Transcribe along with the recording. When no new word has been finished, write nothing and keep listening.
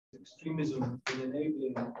extremism in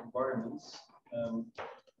enabling environments,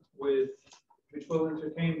 which will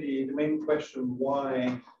entertain the main question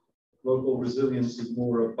why local resilience is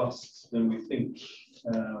more robust than we think,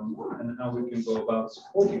 and how we can go about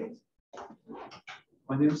supporting it.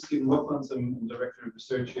 My name is Steven Blockmans. I'm Director of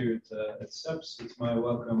Research here at CEPS. It's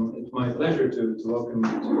my pleasure to welcome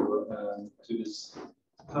you to this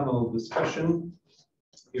panel discussion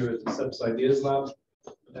here at the CEPS Ideas Lab,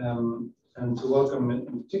 and to welcome in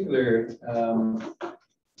particular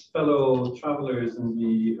fellow travelers in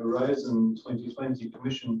the Horizon 2020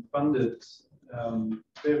 Commission-funded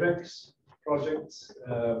PREVEX project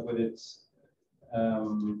with its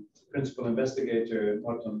principal investigator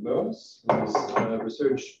Morten Bøås, who is a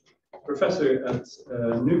research professor at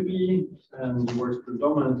NUPI and works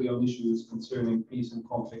predominantly on issues concerning peace and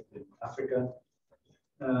conflict in Africa.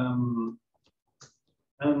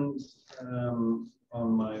 On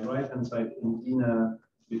my right-hand side, Edina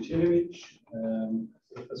Becirevic,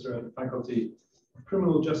 professor at the Faculty of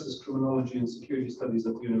Criminal Justice, Criminology and Security Studies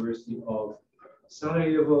at the University of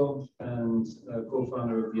Sarajevo and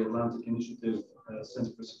co-founder of the Atlantic Initiative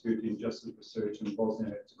Center for Security and Justice Research in Bosnia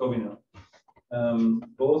and Herzegovina.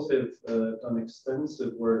 Both have done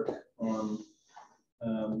extensive work on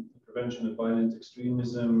prevention of violent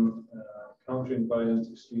extremism, countering violent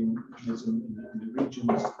extremism in the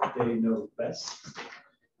regions they know best.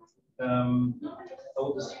 I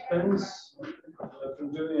will dispense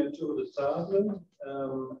from doing a tour de table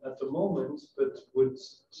at the moment, but would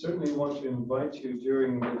certainly want to invite you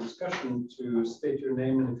during the discussion to state your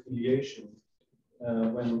name and affiliation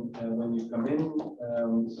when you come in.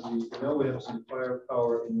 So you know we have some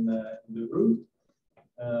firepower in the room,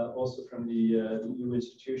 also from the EU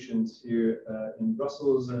institutions here in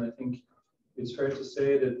Brussels, and I think it's fair to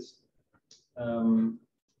say that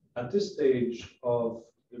at this stage of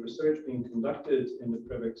the research being conducted in the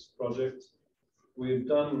PREVEX project, we've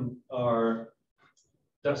done our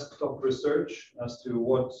desktop research as to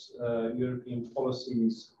what European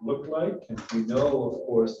policies look like, and we know, of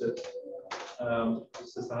course, that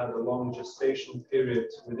this has had a long gestation period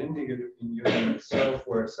within the European Union itself,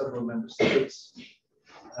 where several member states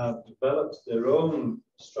have developed their own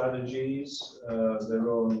strategies,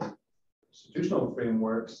 their own institutional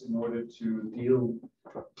frameworks in order to deal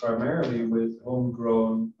primarily with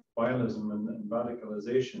homegrown violence and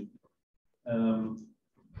radicalization.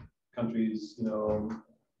 Countries, you know,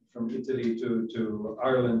 from Italy to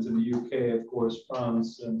Ireland and the UK, of course,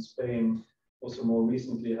 France and Spain, also more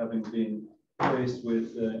recently having been faced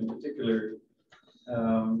with, in particular,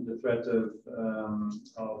 the threat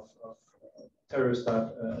of terrorist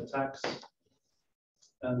attacks,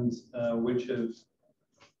 and which have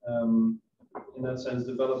in that sense,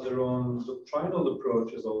 developed their own doctrinal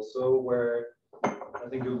approaches also, where I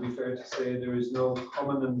think it would be fair to say there is no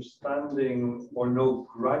common understanding or no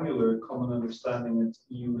granular common understanding at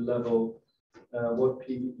EU level what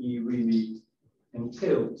PVE really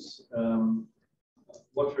entails.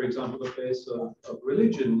 What, for example, the place of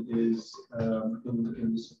religion is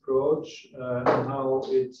in this approach, and how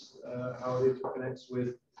it connects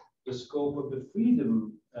with the scope of the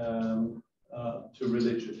freedom to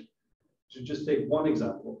religion. To just take one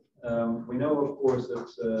example, we know, of course,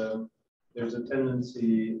 that there's a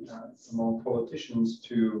tendency among politicians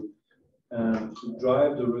to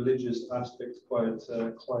drive the religious aspect quite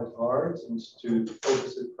hard, and to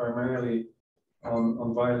focus it primarily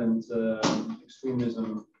on violent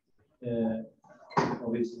extremism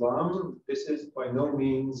of Islam. This is by no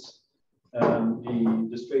means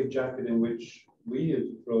the straitjacket in which we have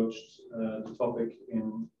approached the topic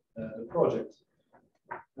in the project.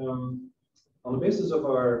 On the basis of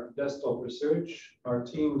our desktop research, our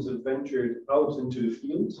teams have ventured out into the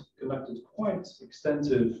field, conducted quite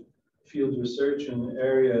extensive field research in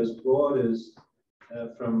areas broad as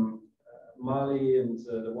from Mali and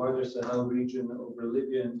the wider Sahel region over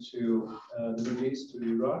Libya into the Middle East to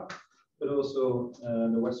Iraq, but also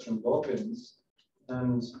the Western Balkans.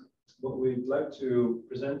 And what we'd like to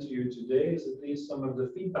present to you today is at least some of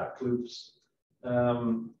the feedback loops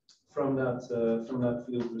from that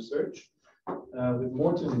field research. With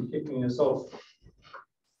Morten kicking us off,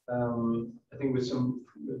 I think with some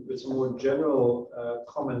more general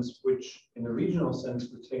comments, which in a regional sense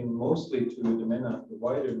pertain mostly to the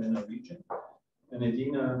wider MENA region, and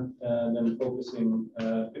Edina then focusing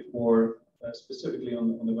a bit more specifically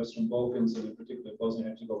on the Western Balkans, and in particular Bosnia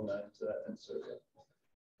and Herzegovina and Serbia.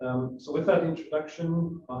 So with that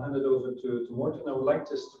introduction, I'll hand it over to Morten. I would like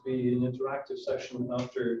this to be an interactive session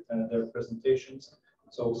after their presentations.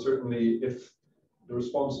 So certainly, if the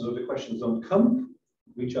responses or the questions don't come,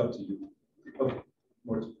 reach out to you. Okay,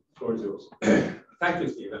 Morten, the floor is yours. Thank you,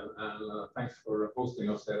 Steven, and thanks for hosting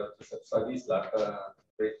us here at the CEPS Ideas Lab.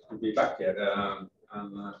 Great to be back here, and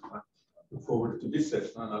I look forward to this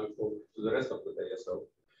session, and I look forward to the rest of the day as well.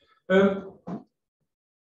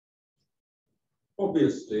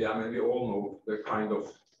 Obviously, I mean, we all know the kind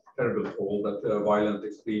of terrible toll that violent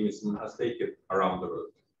extremism has taken around the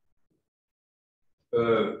world.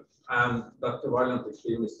 And that the violent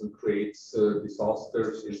extremism creates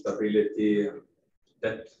disasters, instability,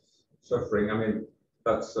 death, suffering. I mean,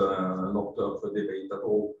 that's not up for debate at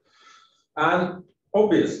all. And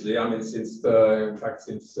obviously, I mean, since the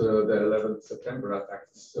 11th September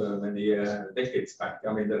attacks many decades back,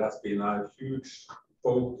 I mean, there has been a huge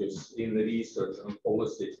focus in research and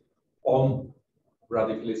policy on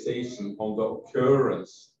radicalization, on the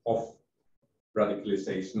occurrence of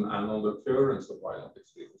radicalization, and on the occurrence of violent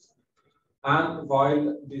extremism. And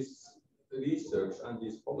while this research and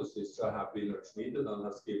these policies have been much needed and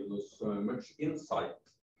has given us much insight,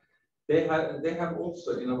 they have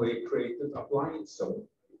also, in a way, created a blind zone,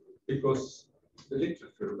 because the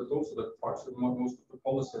literature, but also the parts of most of the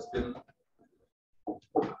policy has been, I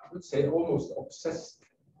would say, almost obsessed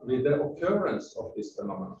with the occurrence of this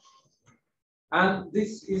phenomenon. And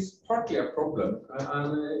this is partly a problem,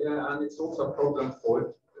 and it's also a problem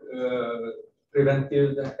for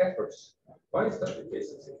preventive efforts. Why is that the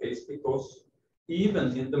case? It's the case because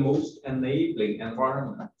even in the most enabling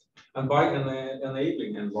environment, and by an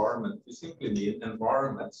enabling environment, we simply mean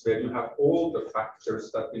environments where you have all the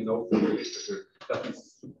factors that we know from the literature that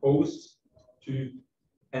is supposed to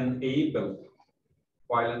enable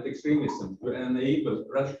violent extremism, to enable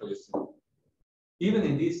radicalism. Even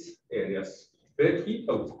in these areas where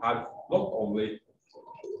people have not only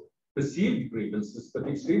perceived grievances, but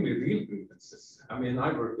extremely real grievances. I mean,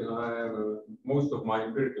 I work in, most of my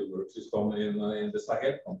empirical work is done in the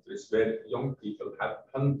Sahel countries, where young people have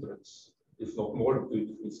hundreds, if not more,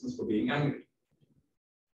 good reasons for being angry.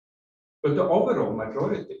 But the overall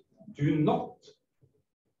majority do not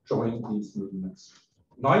join these movements.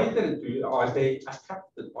 Neither are they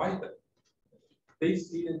attracted by them. They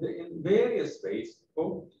see in various ways,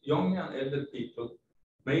 both young and elder people,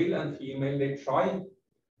 male and female, they try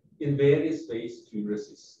in various ways to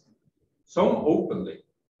resist. Some openly,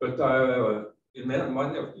 but in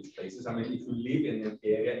many of these places, I mean, if you live in an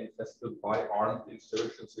area infested by armed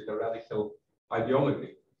insurgents with a radical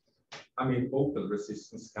ideology, I mean, open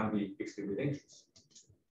resistance can be extremely dangerous.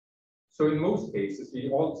 So in most cases,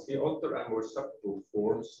 we all see other and more subtle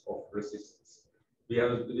forms of resistance. We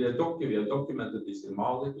have documented this in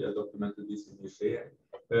Mali, we have documented this in Niger,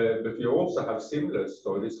 but we also have similar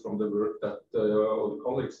stories from the work that our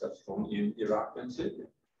colleagues have done in Iraq and Syria,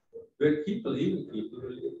 where people, even people,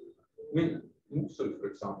 I mean, Mosul, for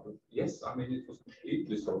example, yes, I mean, it was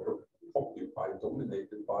completely sort of occupied,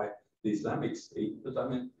 dominated by the Islamic State, but I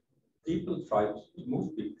mean, most people try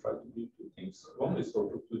to do two things. One is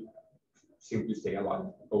sort of to simply stay alive,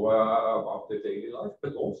 go about their daily life,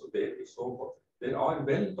 but also there are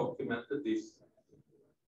well documented these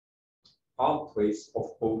pathways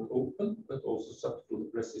of both open but also subtle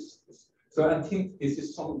resistance. So I think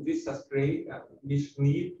this has created we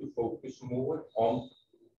need to focus more on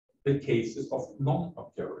the cases of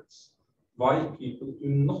non-occurrence. Why people do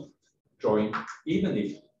not join, even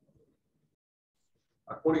if,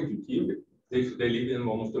 according to theory, they live in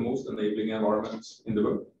one of the most enabling environments in the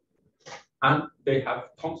world. And they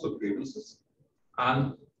have tons of grievances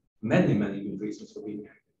and many, many good reasons for being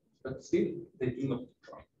angry. But still, they do not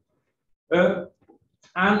try.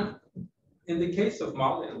 And in the case of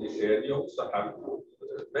Mali and Niger, we also have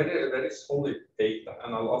very, very solid data.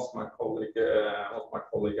 And I'll ask my colleague,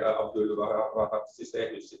 Abdul Wahab Sissé,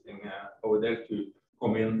 who's sitting over there, to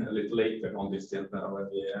come in a little later on this when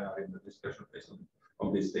we are in the discussion phase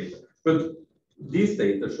on this data. But this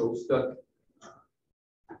data shows that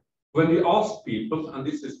when we ask people, and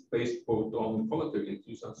this is based both on qualitative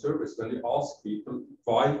interviews and surveys, when we ask people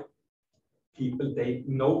why people they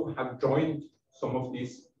know have joined some of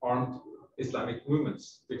these armed Islamic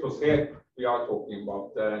movements, because here we are talking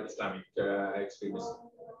about Islamic extremism.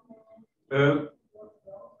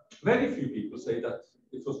 Very few people say that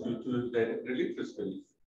it was due to their religious belief.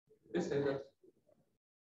 They say that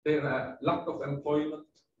their lack of employment,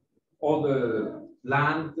 all the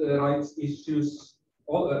land rights issues,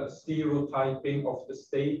 all the stereotyping of the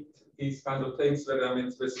state, these kind of things, where I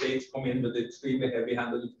mean, the states come in with extremely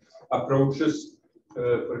heavy-handed approaches.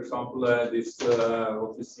 For example, this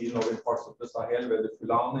what we see now in parts of the Sahel, where the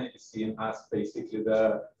Fulani is seen as basically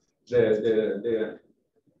the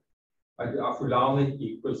Fulani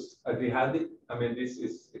equals a jihadi. I mean, this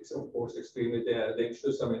is of course extremely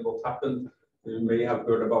dangerous. I mean, what happened You may have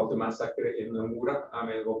heard about the massacre in Mura. I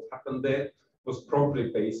mean, what happened there was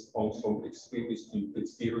probably based on some extremely stupid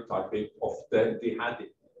stereotyping of the jihadi,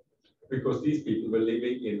 because these people were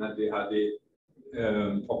living in a jihadi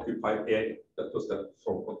occupied area that was then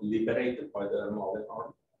sort of liberated by the Mali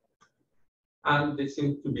army. And they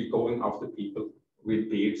seemed to be going after people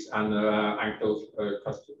with beards and ankle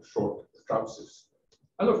short trousers.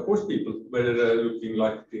 And of course, people were looking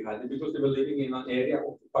like jihadi because they were living in an area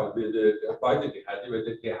occupied by the jihadi, where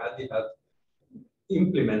the jihadi had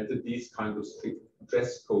implemented these kind of strict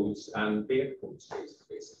dress codes and beard codes,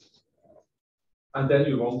 basically. And then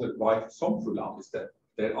you wondered why some Fulanis that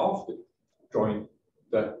thereafter joined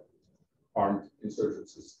the armed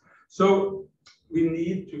insurgencies. So we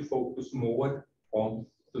need to focus more on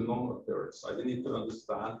the non-military side. We need to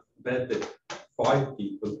understand better why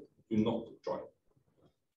people do not join.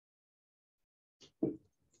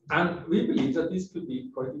 And we believe that this could be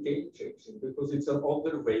quite game-changing because it's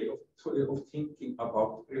another way of thinking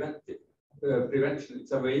about prevention.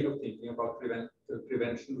 It's a way of thinking about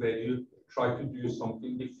prevention where you try to do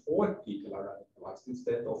something before people are radicalized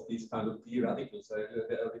instead of these kind of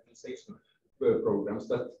de-radicalization programs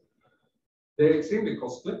that they're extremely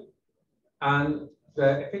costly, and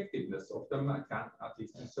the effectiveness of them can, at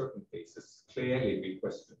least in certain cases, clearly be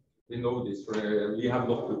questioned. We know this. We have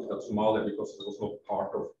not looked at Somalia because it was not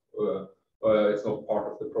part of it's not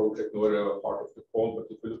part of the project nor part of the call.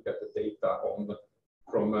 But if you look at the data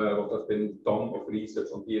from what has been done of research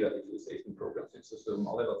on de-radicalization programs in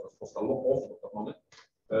Somalia, that has cost a lot of money.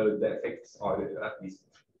 The effects are at least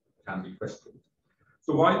can be questioned.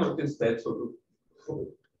 So why not instead sort of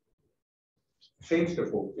change the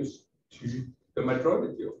focus to the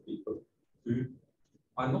majority of people who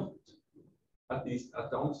are not, at least at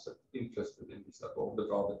the onset, interested in this at all, but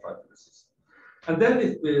rather try to resist. And then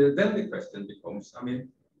the question becomes, I mean,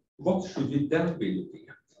 what should we then be looking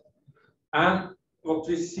at? And what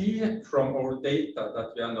we see from our data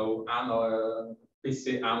that we are now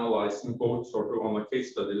busy analyzing, both sort of on a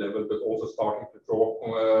case study level, but also starting to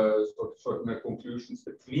draw certain conclusions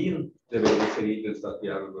between the various regions that we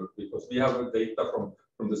have worked, because we have data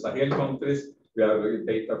from the Sahel countries, we have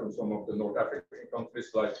data from some of the North African countries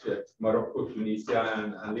like Morocco, Tunisia,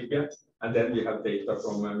 and Libya. And then we have data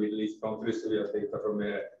from Middle East countries. We have data from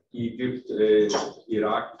Egypt,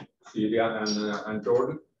 Iraq, Syria, and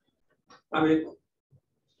Jordan. I mean,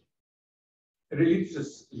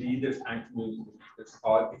 religious leaders and community leaders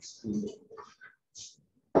are extremely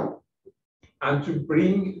important. And to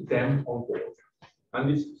bring them on board. And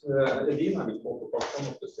this, Edina will talk about some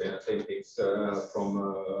of the same things from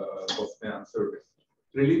Bosnia and Serbia.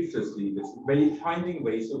 Religious leaders, finding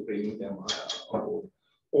ways of bringing them on board.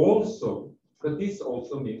 Also, but this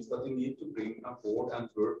also means that we need to bring on board and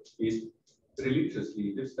work with religious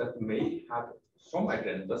leaders that may have some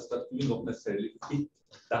agendas that do not necessarily fit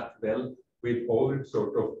that well with our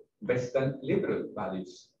sort of Western liberal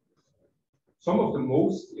values. Some of the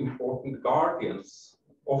most important guardians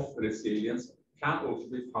of resilience can also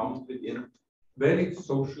be found within very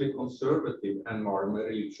socially conservative and more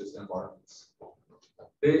religious environments.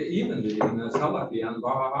 Even within Salafi and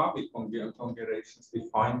Wahhabi congregations, we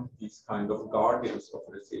find these kind of guardians of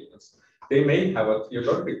resilience. They may have a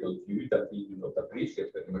theological view that we do not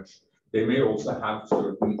appreciate very much. They may also have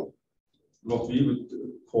certain, what we would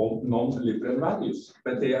call non-liberal values,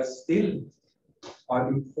 but they are still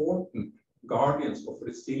important guardians of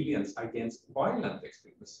resilience against violent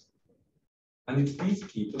extremism. And it's these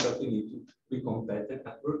people that we need to become better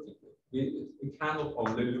at working with. We cannot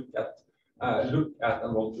only look at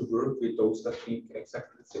and want to work with those that think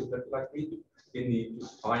exactly similar like we do. We need to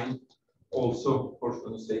find also, of course,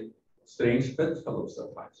 strange bedfellows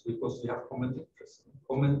at times, because we have common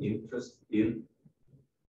interest in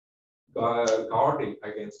guarding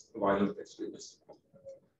against violent extremism.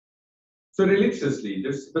 So religious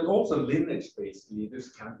leaders, but also lineage-based leaders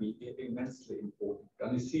can be immensely important.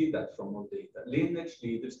 And you see that from our data. Lineage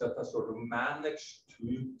leaders that are sort of managed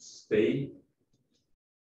to stay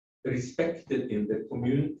respected in their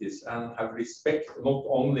communities and have respect not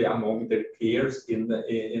only among their peers in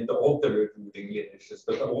the other ruling lineages,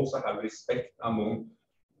 but also have respect among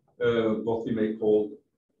what we may call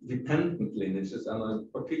dependent lineages,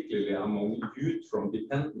 and particularly among youth from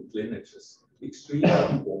dependent lineages. Extremely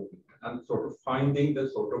important, and sort of finding the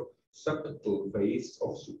sort of subtle ways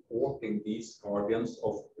of supporting these guardians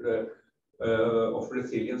of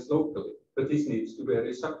resilience locally. But this needs to be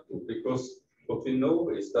very subtle, because what we know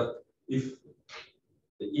is that if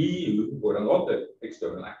the EU or another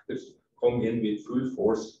external actors come in with full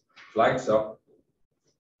force, flags up,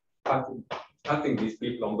 patting these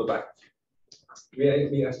people on the back,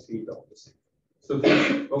 we are still opposite. So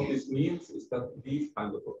what this means is that these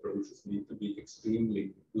kind of approaches need to be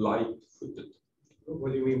extremely light-footed.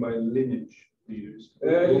 What do you mean by lineage leaders?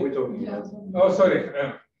 What are we talking about? Oh, sorry.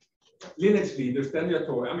 Lineage leaders, then you're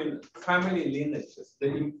talking, I mean, family lineages, the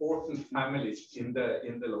important families in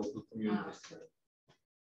the local communities.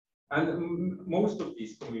 And most of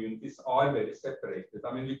these communities are very separated.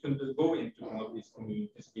 I mean, you can go into one of these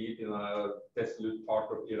communities, be it in a desolate part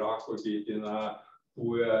of Iraq or be it in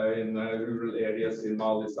rural areas in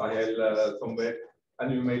Mali, Sahel, somewhere,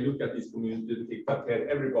 and you may look at these communities and think that here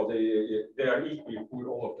everybody, they are equally poor,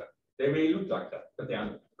 all of them. They may look like that, but they are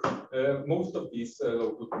not. Most of these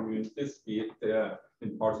local communities, be it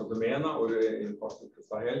in parts of the MENA or in parts of the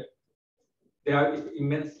Sahel, they are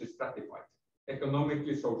immensely stratified.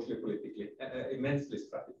 Economically, socially, politically, immensely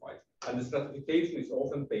stratified. And the stratification is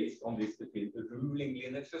often based on this between the ruling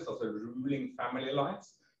lineages, also ruling family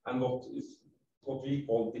lines, and what we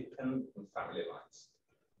call dependent family lines.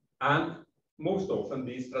 And most often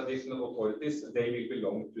these traditional authorities, they will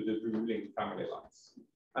belong to the ruling family lines.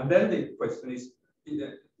 And then the question is,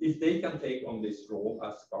 if they can take on this role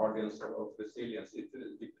as guardians of resilience, it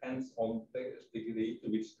depends on the degree to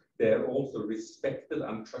which they are also respected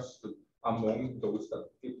and trusted among those that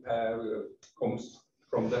comes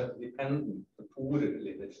from the dependent, the poorer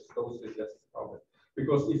lineages, those with less power.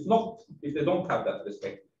 Because if they don't have that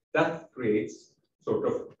respect, that creates sort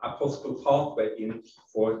of a possible pathway in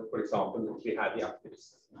for example, jihadi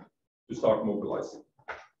activists to start mobilizing.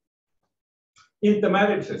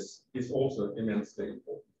 Intermarriages is also immensely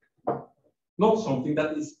important. Not something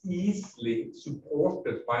that is easily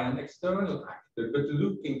supported by an external actor, but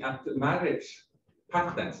looking at the marriage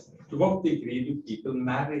patterns. To what degree do people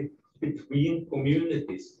marry between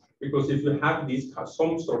communities? Because if you have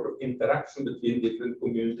some sort of interaction between different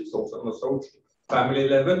communities, also on a social family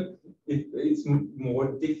level, it's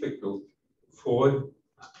more difficult for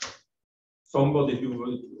somebody who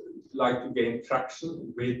would like to gain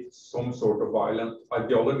traction with some sort of violent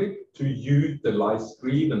ideology to utilize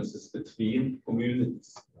grievances between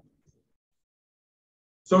communities.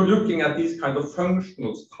 So looking at these kind of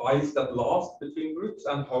functional ties that last between groups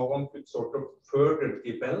and how one could sort of further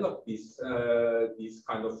develop these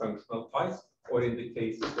kind of functional ties, or in the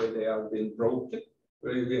cases where they have been broken,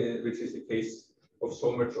 which is the case of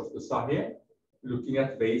so much of the Sahel, looking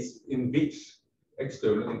at ways in which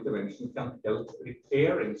external intervention can help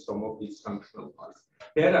repairing some of these functional ties.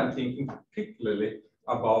 Here I'm thinking particularly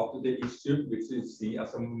about the issue which we see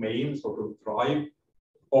as a main sort of drive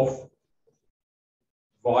of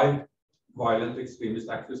why violent extremist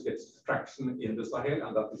actors get traction in the Sahel,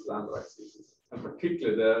 and that is land rights issues, and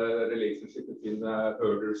particularly the relationship between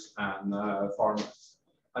herders and farmers.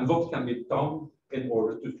 And what can be done in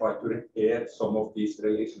order to try to repair some of these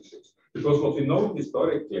relationships? Because what we know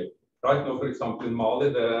historically, right now, for example, in Mali,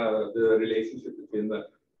 the relationship between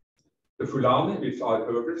the Fulani, which are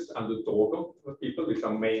herders, and the Dogon people, which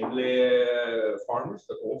are mainly farmers,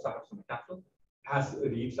 but also have some cattle, has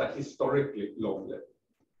reached a historically low level.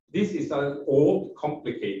 This is an old,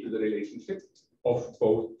 complicated relationship of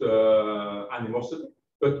both animosity,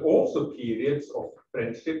 but also periods of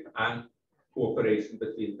friendship and cooperation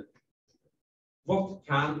between them. What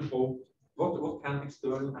can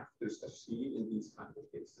external actors achieve in these kind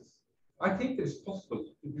of cases? I think it is possible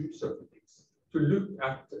to do certain things. To look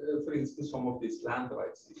at, for instance, some of these land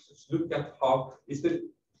rights issues. Look at how is there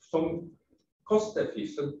some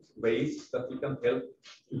cost-efficient ways that we can help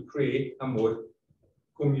to create a more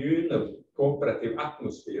communal, cooperative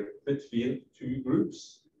atmosphere between two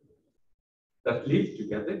groups that live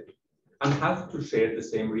together and have to share the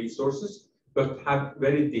same resources, but have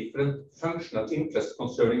very different functional interests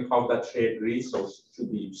concerning how that shared resource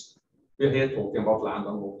should be used. We're here talking about land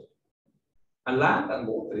and water. And land and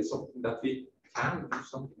water is something that we can do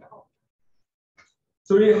something about.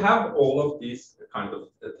 So we have all of these kind of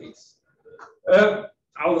things.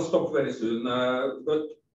 I'll stop very soon, but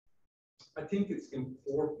I think it's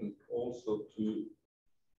important also to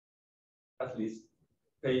at least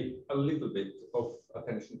pay a little bit of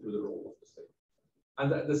attention to the role of the state.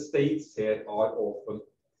 And the states here are often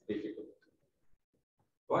difficult.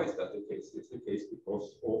 Why is that the case? It's the case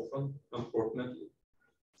because often, unfortunately,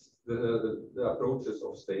 the approaches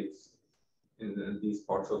of states in these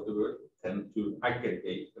parts of the world tend to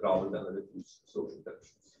aggregate rather than reduce social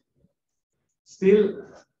tensions. Still,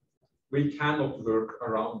 we cannot work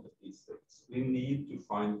around these things. We need to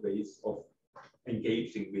find ways of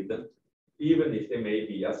engaging with them, even if they may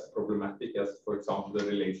be as problematic as, for example, the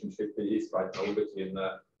relationship is right now between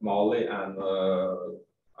Mali and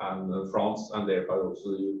France, and thereby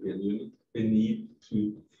also the European Union. We need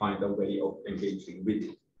to find a way of engaging with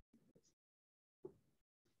it.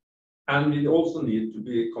 And we also need to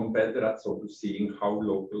become better at sort of seeing how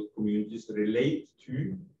local communities relate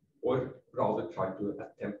to, or rather try to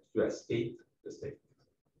attempt to escape the state.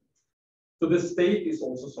 So the state is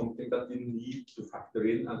also something that we need to factor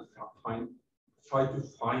in and try to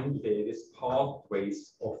find various pathways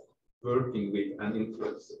of working with and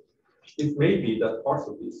influencing. It may be that parts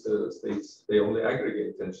of these states, they only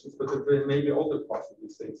aggregate tensions, but there may be other parts of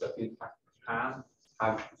these states that in fact can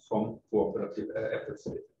have some cooperative efforts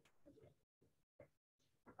with.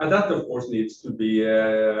 And that, of course, needs to be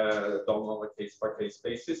done on a case-by-case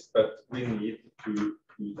basis, but we need to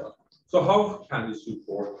do that. So how can we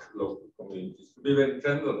support local communities? To be very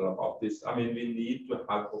general about this, I mean, we need to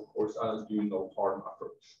have, of course, a do no harm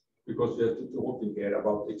approach, because we are talking here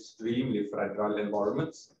about extremely fragile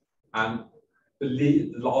environments, and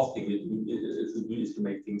the last thing we should do is to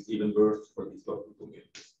make things even worse for these local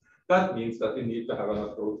communities. That means that we need to have an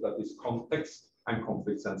approach that is context and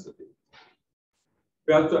conflict sensitive.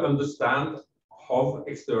 We have to understand how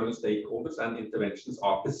external stakeholders and interventions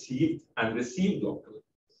are perceived and received locally.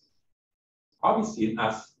 Are we seen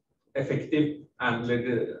as effective and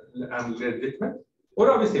legitimate, or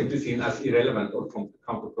are we simply seen as irrelevant or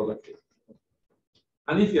counterproductive?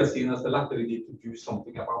 And if we are seen as the latter, we need to do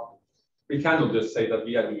something about it. We cannot just say that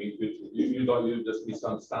we are doing good. You just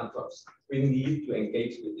misunderstand us. We need to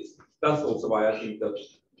engage with this. That's also why I think that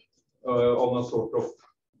on a sort of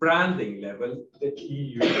branding level, the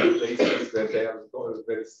EU places where they are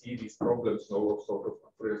where we see these problems now of sort of,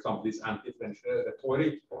 for example, this anti-French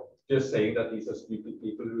rhetoric, just saying that these are stupid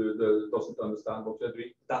people who doesn't understand what they're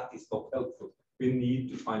doing. That is not helpful. We need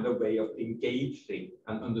to find a way of engaging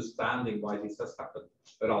and understanding why this has happened,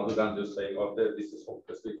 rather than just saying, oh, this is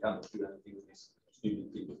hopeless, we cannot do anything with these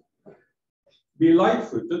stupid people. Be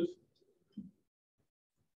light-footed.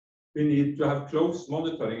 We need to have close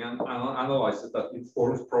monitoring and analysis that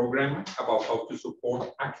informs programming about how to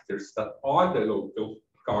support actors that are the local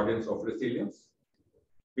guardians of resilience.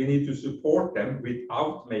 We need to support them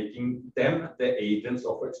without making them the agents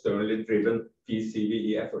of externally driven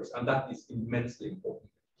PCVE efforts. And that is immensely important,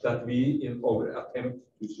 that we, in our attempt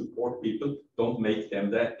to support people, don't make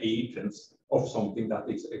them the agents of something that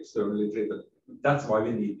is externally driven. That's why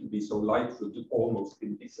we need to be so light-footed, almost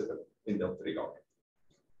invisible in that regard.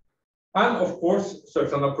 And of course,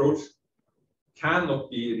 such an approach cannot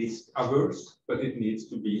be risk-averse, but it needs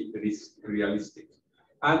to be risk-realistic.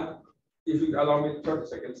 And if you allow me 30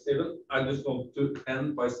 seconds, Steven, I just want to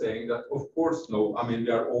end by saying that, of course, no, I mean,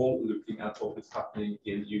 we are all looking at what is happening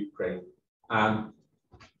in Ukraine and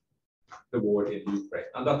the war in Ukraine,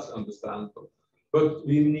 and that's understandable. But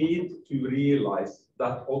we need to realize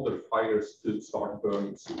that other fires should start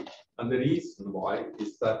burning soon. And the reason why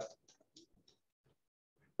is that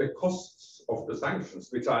the costs of the sanctions,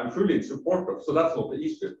 which I'm fully in support of, so that's not the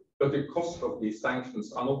issue, but the cost of these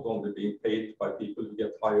sanctions are not only being paid by people who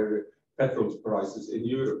get higher petrol prices in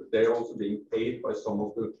Europe, they're also being paid by some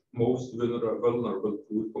of the most vulnerable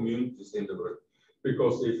poor communities in the world.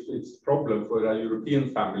 Because if it's a problem for a European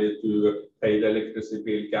family to pay the electricity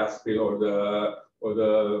bill, gas bill, or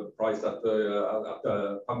the price at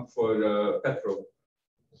the pump for petrol,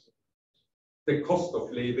 the cost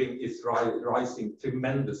of living is rising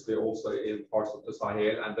tremendously also in parts of the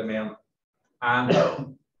Sahel and the Yemen.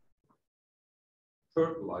 And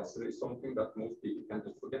fertilizer is something that most people tend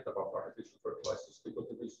to forget about, artificial fertilizers, because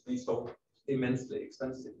it will be so immensely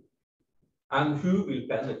expensive. And who will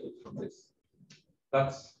benefit from this?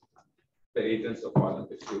 That's the agents of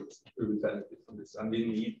violent extremism who will benefit from this. And we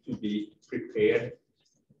need to be prepared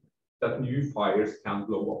that new fires can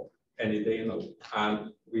blow up any day now.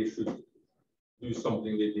 And we should do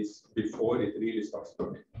something with this before it really starts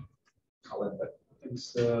burning.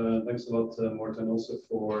 Thanks a lot, Morten, also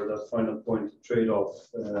for that final point, trade-off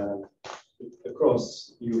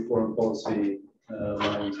across EU foreign policy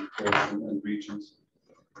lines, of course, and regions.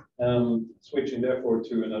 Switching therefore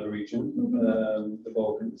to another region, the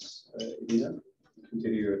Balkans. Edina,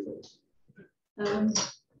 continue your thoughts.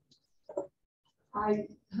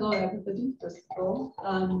 Hello everybody, first of all.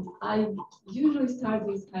 I usually start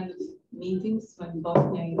these kind of meetings when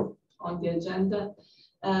Bosnia is on the agenda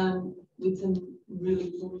with some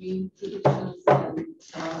really gloomy predictions and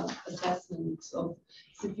assessments of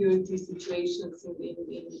security situations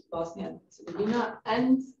in Bosnia and Herzegovina,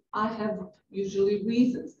 and I have usually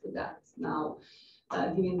reasons for that now,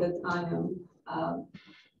 given that I am a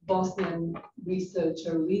Bosnian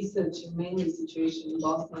researcher researching mainly the situation in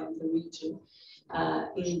Bosnia and the region.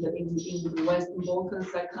 In the Western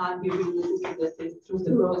Balkans, I can't be really looking at this through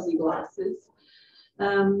the rosy glasses.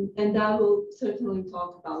 And I will certainly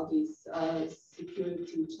talk about these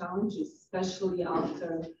security challenges, especially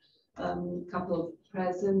after couple of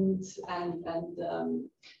present and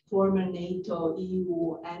former NATO,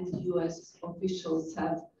 EU, and US officials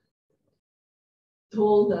have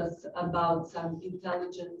told us about some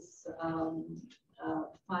intelligence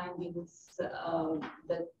findings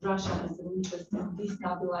that Russia has an interest in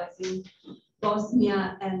destabilizing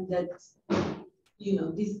Bosnia, and that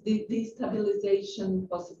this destabilization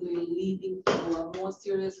possibly leading to a more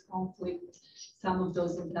serious conflict. Some of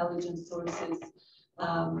those intelligence sources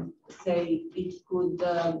say it could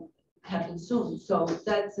happen soon. So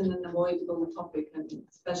that's an unavoidable topic, and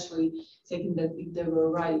especially taking that if they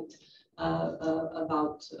were right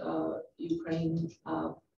about Ukraine,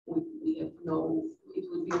 we have it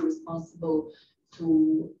would be irresponsible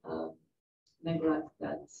to neglect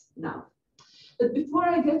that now. But before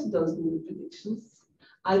I get to those movie predictions,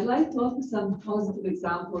 I'd like to offer some positive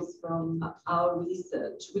examples from our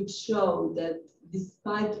research, which show that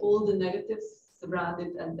despite all the negatives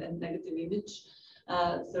surrounded and negative image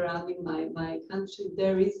surrounding my country,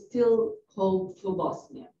 there is still hope for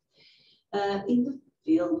Bosnia. In the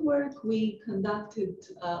field work we conducted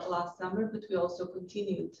last summer, but we also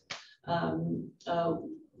continued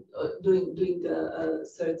doing a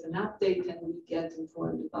certain update, and we get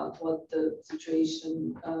informed about what the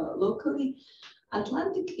situation locally.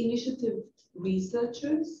 Atlantic Initiative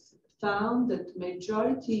researchers found that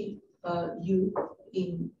majority youth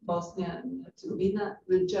in Bosnia and Herzegovina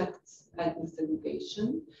rejects ethnic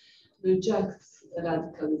segregation, rejects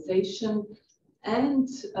radicalization, and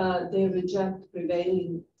they reject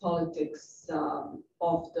prevailing politics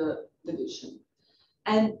of the division.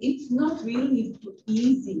 And it's not really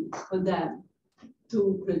easy for them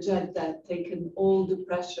to reject that, taking all the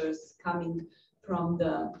pressures coming from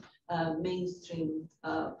the mainstream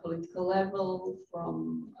political level,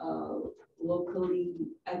 from locally,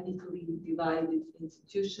 ethnically divided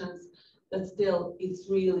institutions. But still, it's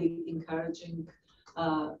really encouraging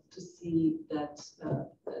to see that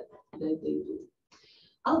they do.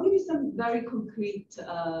 I'll give you some very concrete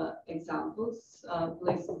examples,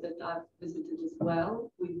 places that I've visited as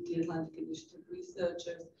well with the Atlantic Initiative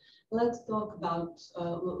researchers. Let's talk about,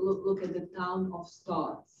 look at the town of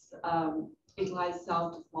Stots. It lies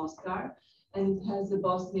south of Mostar, and it has a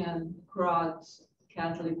Bosnian Croat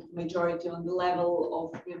Catholic majority on the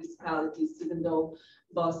level of municipalities, even though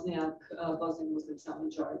Bosnian Muslims are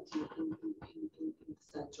majority in the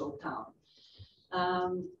central town.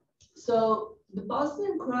 So the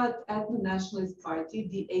Bosnian Croat Ethno-Nationalist Party,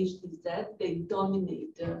 the HDZ, they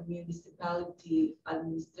dominate the municipality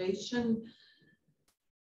administration.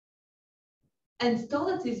 And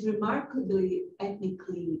Stolac is remarkably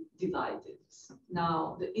ethnically divided.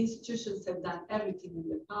 Now, the institutions have done everything in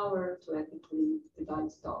their power to ethnically divide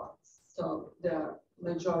Stolac. So there are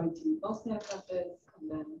majority Bosnian Catholics and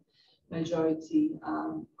then majority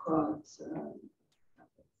Croats.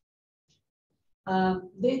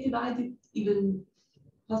 They divided even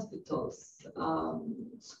hospitals,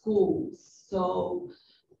 schools. So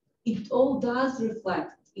it all does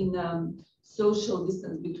reflect in social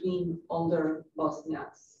distance between older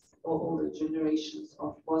Bosniaks or older generations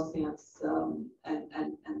of Bosniaks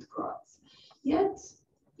and Croats. Yet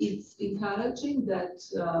it's encouraging that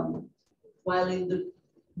while in the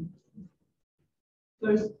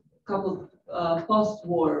first couple of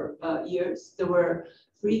post-war years, there were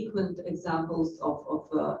frequent examples of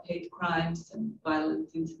hate crimes and violent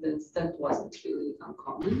incidents, that wasn't really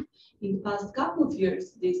uncommon. In the past couple of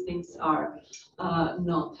years, these things are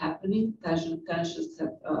not happening. Tensions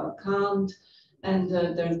have calmed, and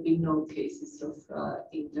there's been no cases of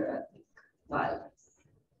inter-ethnic violence.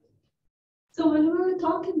 So when we were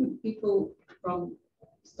talking with people from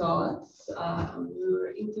Stolac, we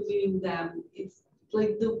were interviewing them, it's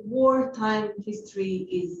like the wartime history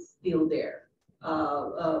is still there.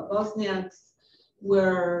 Bosniaks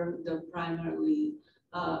were the primarily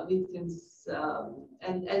victims,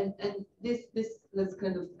 and this let's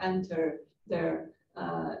kind of enter their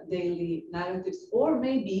daily narratives, or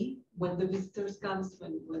maybe when the visitors comes,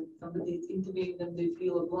 when somebody is interviewing them, they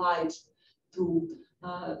feel obliged to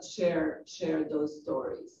share those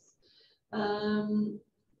stories.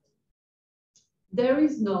 There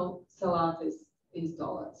is no Salafist in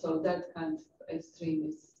Stolac, so that kind of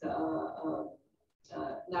extremist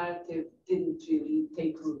narrative didn't really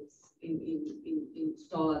take roots in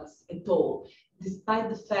Stolac at all, despite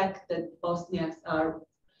the fact that Bosniaks are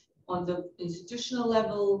on the institutional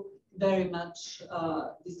level very much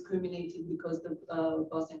discriminated, because the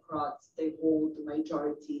Bosnian Croats, they hold the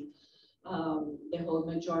majority. They hold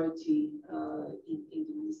majority in the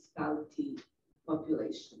municipality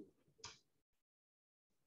population.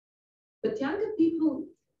 But younger people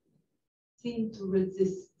seem to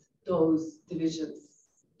resist those divisions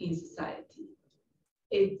in society.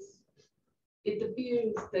 It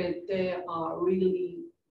appears that there are really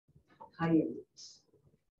higher roots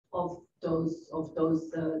of those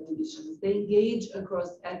divisions. They engage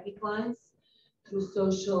across ethnic lines through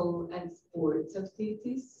social and sports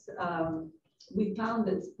activities. We found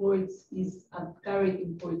that sports is a very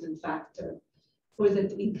important factor, for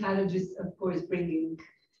that encourages, of course, bringing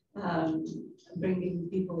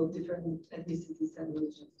people of different ethnicities and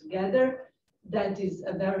religions together. That is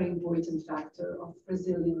a very important factor of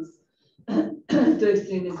resilience to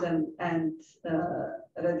extremism and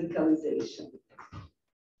radicalization.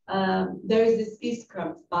 There is this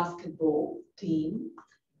Iskra basketball team.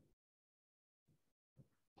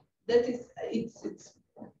 That is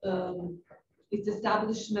its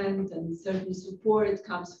establishment and certain support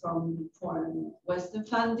comes from foreign Western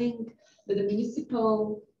funding, but the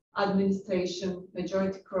municipal administration,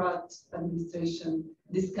 majority Croat administration,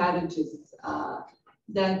 discourages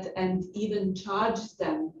that and even charges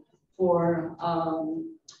them for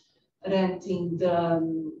renting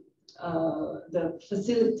the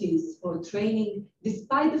facilities for training,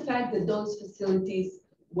 despite the fact that those facilities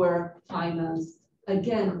were financed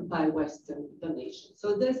again by Western donations.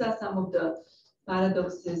 So these are some of the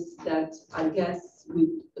paradoxes that I guess with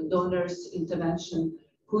donors' intervention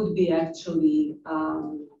could be actually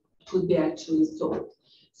solved.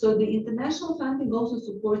 So the international funding also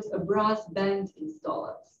supports a brass band in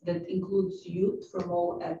Stolac that includes youth from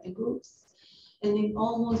all ethnic groups. And in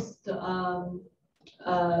almost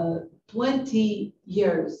 20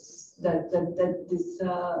 years that this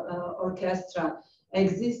orchestra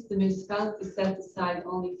exists, the municipality set aside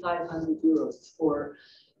only 500 euros for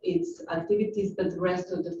its activities, but the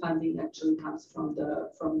rest of the funding actually comes from the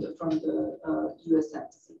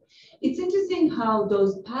USFC. It's interesting how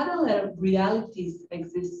those parallel realities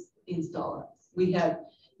exist in Stolac. We have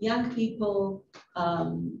young people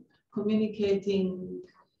communicating,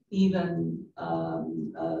 even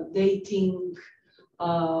dating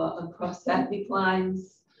across ethnic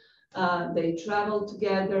lines. They travel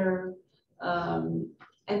together,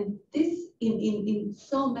 and this in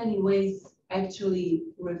so many ways actually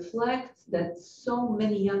reflects that so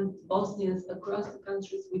many young Bosnians across the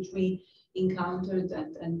countries which we encountered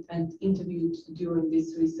and interviewed during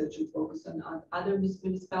this research we focus on other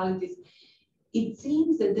municipalities, it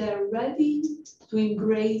seems that they're ready to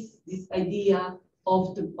embrace this idea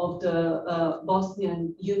of the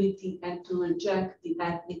Bosnian unity and to reject the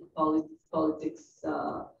ethnic politics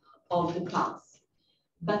of the past.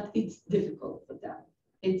 But it's difficult for them.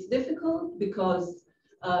 It's difficult because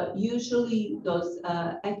usually those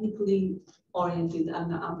ethnically oriented, I'm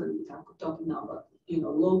going to be talking now about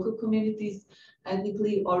local communities,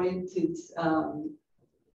 ethnically oriented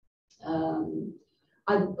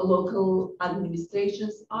local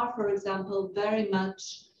administrations are, for example, very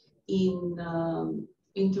much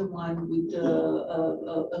intertwined with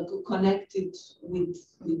connected with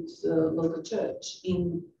local church.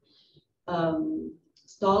 In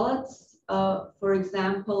Stolac, for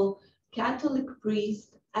example, Catholic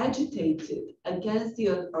priests agitated against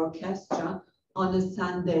the orchestra on a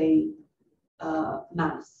Sunday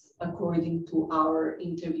mass, according to our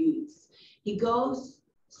interviewees. He goes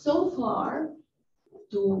so far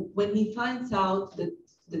to when he finds out that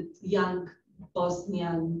young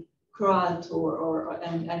Bosnian Croat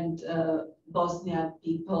and Bosnian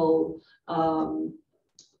people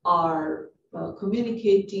are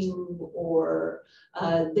communicating or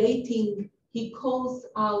dating, he calls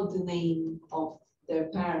out the name of their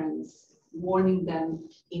parents, warning them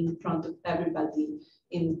in front of everybody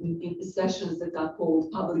in sessions that are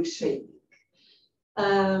called public shaming.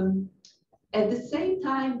 At the same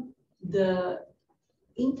time, the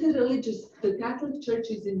Catholic Church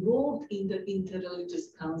is involved in the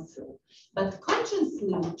interreligious council, but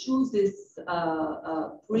consciously chooses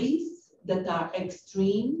priests that are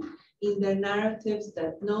extreme in their narratives,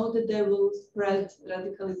 that know that they will spread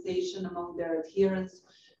radicalization among their adherents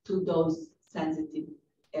to those sensitive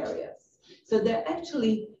areas. So they're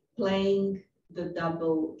actually playing the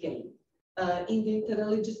double game. In the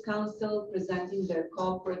interreligious council, presenting their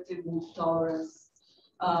cooperative tolerance,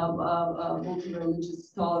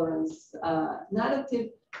 multi-religious tolerance narrative,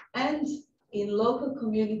 and in local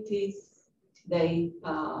communities, they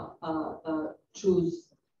choose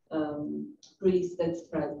priests that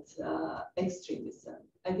spread extremism.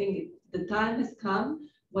 I think the time has come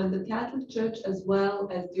when the Catholic Church, as well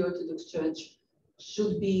as the Orthodox Church,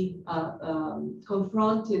 should be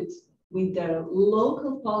confronted with their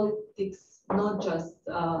local politics, not just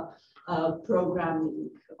programming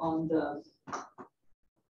on the,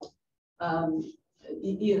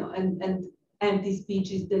 empty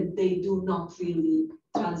speeches that they do not really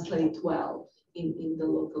translate well in the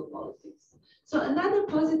local politics. So another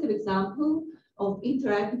positive example of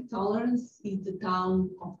interethnic tolerance is the town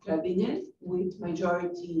of Trebinje, with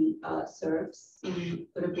majority Serbs in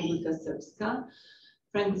Republika Srpska.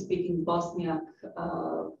 Frankly speaking, Bosniak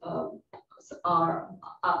are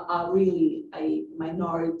really a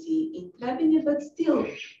minority in Trebinje, but still,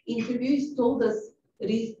 interviews told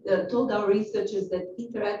our researchers that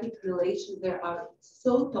interethnic relations there are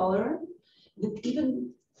so tolerant that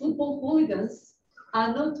even football hooligans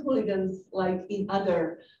are not hooligans like in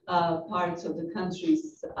other parts of the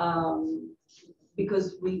countries,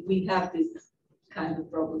 because we have this kind of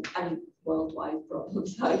problem. I mean, worldwide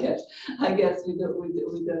problems, I guess with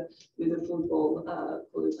the football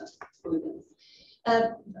hooligans.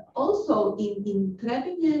 Also, in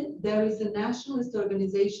Trebinje, there is a nationalist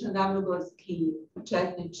organization, Ravnogorski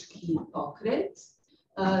Četnički Pokret.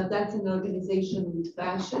 That's an organization with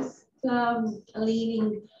fascist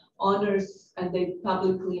leaning, honors, and they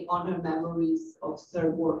publicly honor memories of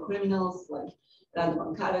Serb war criminals like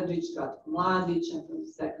Radovan Karadzic, Ratko Mladic, and from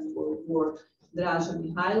the Second World War, Draža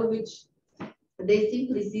Mihajlović. They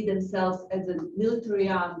simply see themselves as a military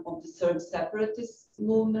arm of the Serb separatist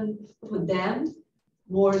movement. For them,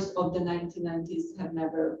 wars of the 1990s have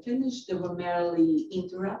never finished. They were merely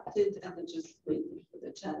interrupted, and they're just waiting for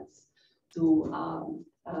the chance to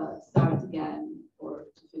start again or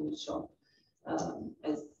to finish off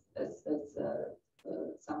as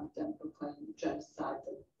some of them proclaim genocide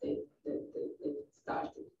that they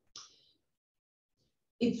started.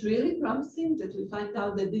 It's really promising that we find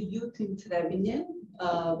out that the youth in Trebinje,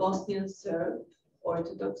 Bosnian Serb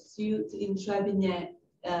Orthodox youth in Trebinje,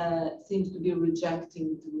 seems to be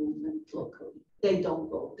rejecting the movement locally. They don't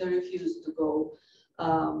go. They refuse to go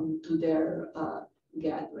to their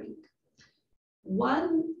gathering.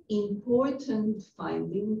 One important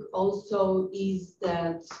finding also is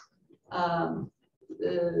that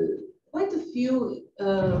quite a few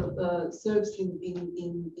Serbs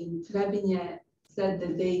in Trebinje said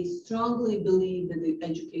that they strongly believe that the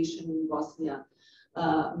education in Bosnia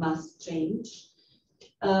must change.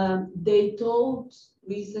 They told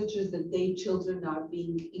researchers that their children are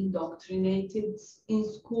being indoctrinated in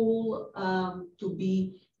school to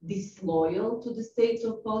be disloyal to the state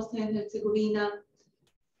of Bosnia and Herzegovina.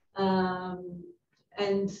 I'll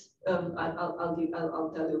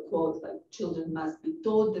tell you a quote, like, children must be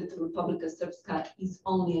taught that Republika Srpska is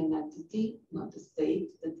only an entity, not a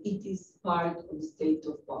state, that it is part of the state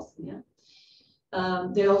of Bosnia.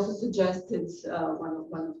 They also suggested,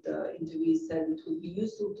 one of the interviewees said it would be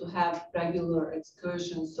useful to have regular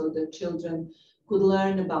excursions so that children could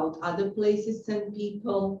learn about other places and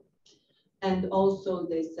people. And also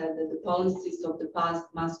they said that the policies of the past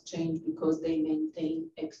must change because they maintain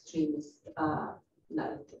extremist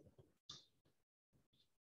narrative.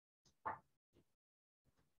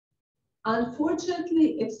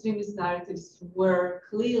 Unfortunately, extremist narratives were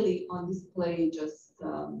clearly on display just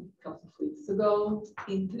a couple of weeks ago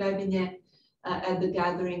in Trebinje at the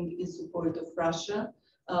gathering in support of Russia,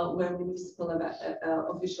 where municipal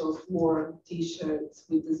officials wore T-shirts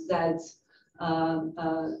with the Z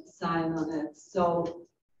sign on it. So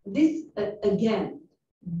this again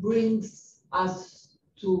brings us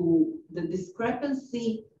to the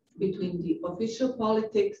discrepancy between the official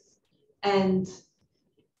politics and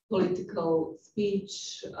political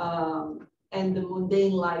speech and the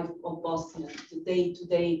mundane life of Bosnians, the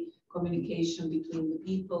day-to-day communication between the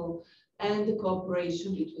people and the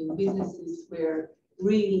cooperation between businesses where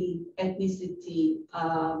really ethnicity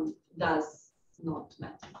does not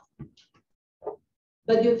matter.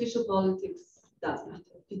 But the official politics does matter.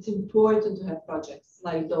 It's important to have projects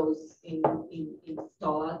like those in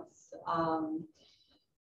Stolac.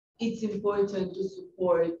 It's important to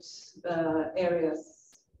support areas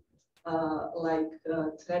like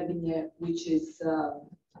Trebinje, which is a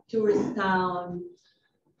tourist town,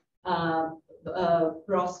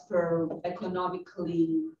 prosper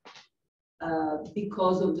economically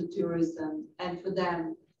because of the tourism, and for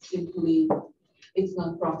them simply it's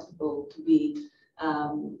not profitable to be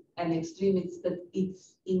an extremist, but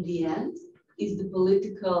it's in the end is the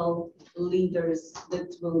political leaders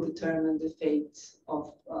that will determine the fate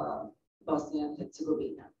of Bosnia and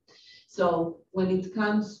Herzegovina. So when it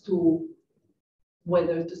comes to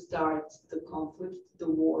whether to start the conflict,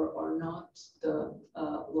 the war or not, the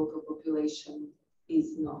local population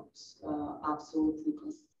is not absolutely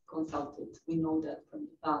consulted. We know that from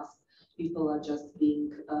the past, people are just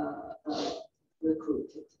being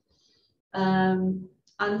recruited.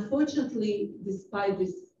 Unfortunately, despite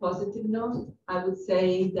this positive note, I would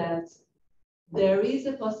say that there is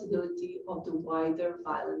a possibility of the wider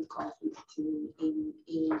violent conflict in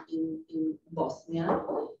Bosnia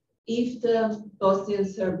if the Bosnian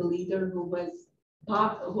Serb leader who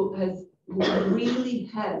really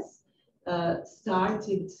has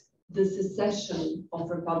started the secession of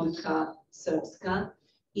Republika Srpska,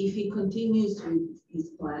 if he continues with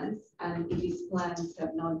his plans and if his plans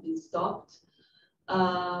have not been stopped,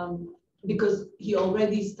 because he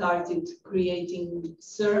already started creating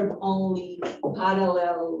Serb-only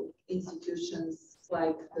parallel institutions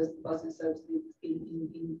like the Bosnian Serbs did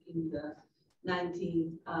in the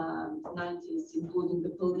 1990s, including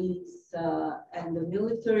the police and the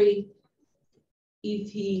military.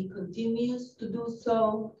 If he continues to do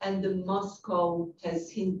so, and the Moscow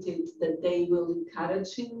has hinted that they will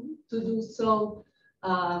encourage him to do so,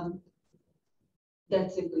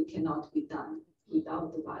 that simply cannot be done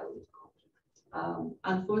without the violent conflict.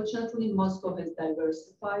 Unfortunately, Moscow has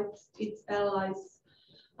diversified its allies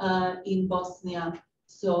in Bosnia,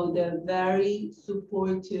 so they're very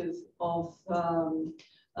supportive of the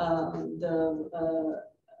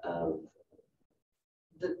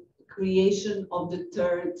creation of the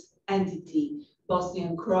third entity,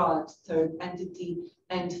 Bosnian Croat third entity,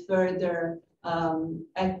 and further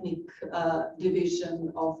ethnic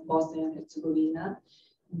division of Bosnia and Herzegovina.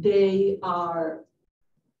 They are,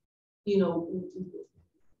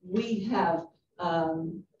 we have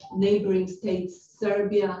neighboring states,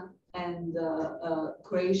 Serbia and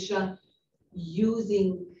Croatia,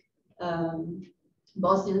 using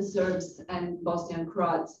Bosnian Serbs and Bosnian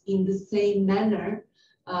Croats in the same manner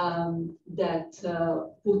that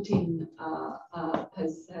Putin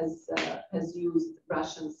has used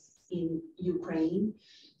Russians in Ukraine.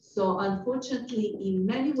 So unfortunately, in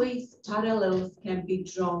many ways, parallels can be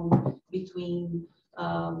drawn between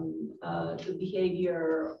the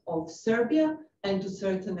behavior of Serbia and to a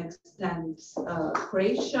certain extent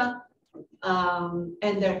Croatia,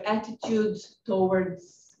 and their attitude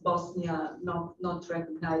towards Bosnia, not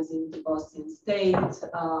recognizing the Bosnian state,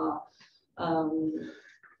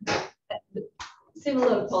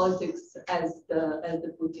 similar politics as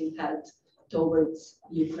the Putin had towards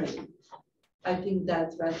Ukraine. I think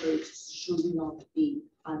that rhetoric should not be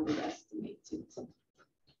underestimated.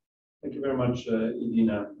 Thank you very much,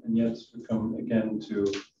 Edina. And yet we come again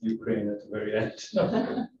to Ukraine at the very end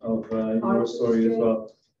of your story as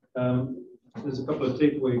well. There's a couple of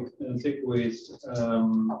takeaways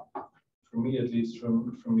for me, at least,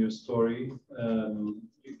 from your story.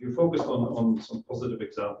 You focused on some positive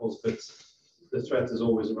examples, but the threat is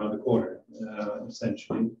always around the corner,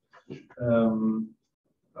 essentially.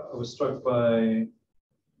 I was struck by,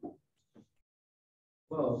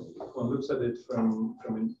 well, if one looks at it from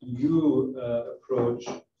an EU approach,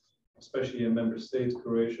 especially a member state,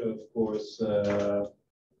 Croatia, of course,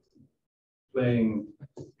 playing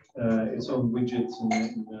its own widgets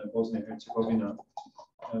in Bosnia and Herzegovina,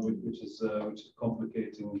 which is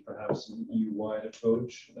complicating perhaps an EU-wide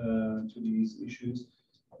approach to these issues.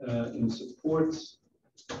 In support,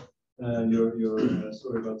 your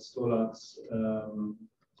story about Stolac,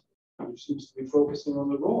 which seems to be focusing on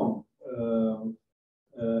the wrong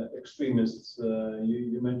extremists.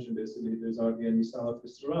 You mentioned basically there's hardly any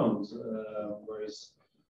Salafists around, whereas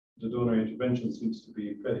the donor intervention seems to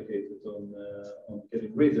be predicated on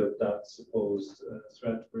getting rid of that supposed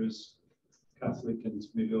threat, whereas Catholic and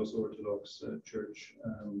maybe also Orthodox Church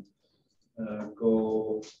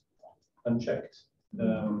go unchecked.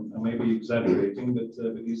 I may be exaggerating, but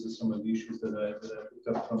these are some of the issues that I picked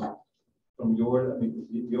up from your. I mean,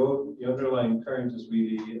 the underlying current is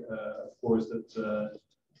really, of course, that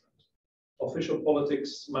official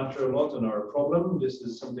politics matter a lot and are a problem. This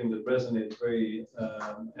is something that resonates very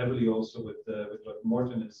heavily also with what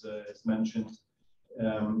Morten has mentioned,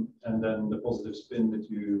 and then the positive spin that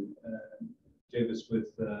you gave us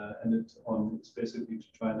with, and it's basically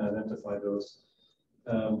to try and identify those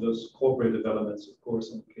corporate developments, of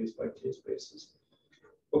course, on a case-by-case basis.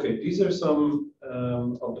 Okay, these are some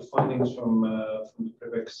of the findings from the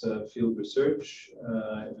PREVEX field research.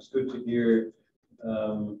 It was good to hear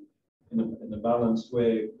in a balanced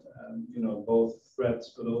way, both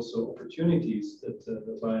threats but also opportunities that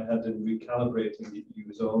lie ahead in recalibrating the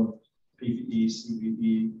EU's own PVE,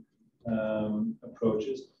 CVE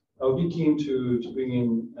approaches. I'll be keen to bring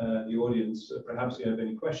in the audience. Perhaps you have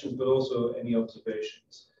any questions, but also any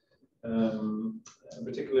observations,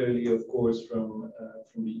 particularly, of course, from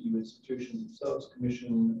the EU institutions themselves,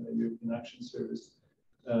 Commission, European Action Service.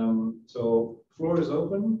 So floor is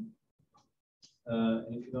open.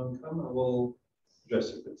 And if you don't come, I will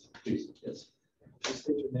address it. Please, yes. Please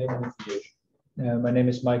state your name and affiliation. My name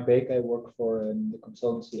is Mike Beek. I work for the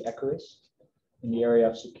consultancy Acaris. in the area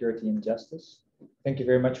of security and justice. Thank you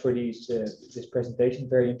very much for this presentation,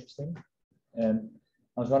 very interesting. I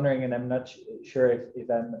was wondering, and I'm not sure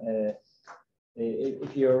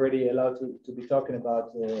if you're already allowed to be talking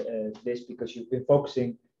about this, because you've been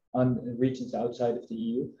focusing on regions outside of the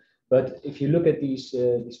EU. But if you look at these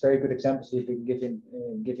very good examples you've been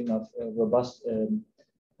giving of robust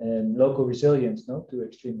local resilience, to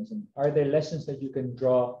extremism, are there lessons that you can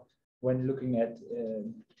draw when looking at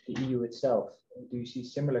the EU itself? Do you see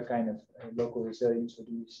similar kind of local resilience, or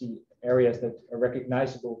do you see areas that are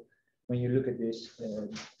recognizable when you look at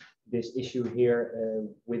this issue here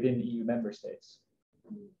within the EU member states?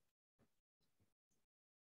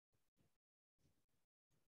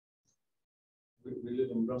 We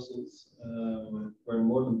live in Brussels, where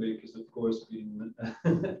Molenbeek has, of course, been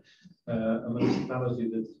a municipality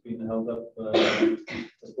that's been held up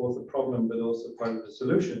as both a problem but also part of the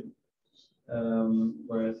solution.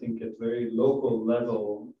 Where I think at very local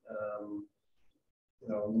level,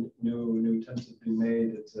 new attempts have been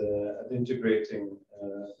made at integrating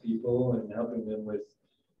people and helping them with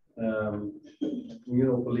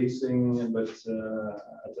communal policing, but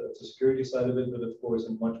at the security side of it, but of course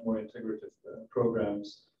in much more integrative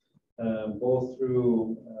programs, both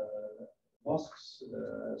through mosques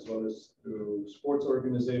as well as through sports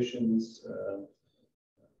organizations,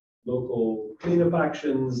 local cleanup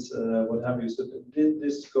actions, what have you. So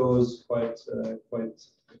this goes quite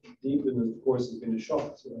deep, and of course has been a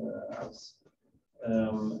shock as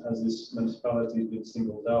this municipality has been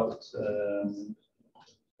singled out,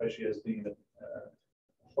 especially as being a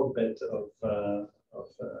hotbed of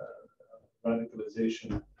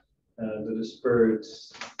radicalization that has spurred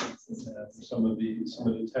some of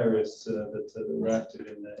the terrorists that were active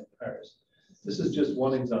in Paris. This is just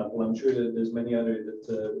one example. I'm sure that there's many others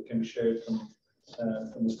that can be shared from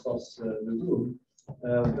across the room.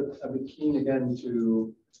 But I'd be keen again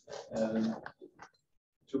to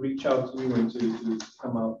reach out to you and to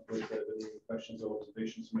come out with any questions or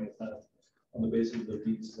observations you may have on the basis of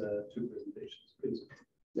these two presentations, please.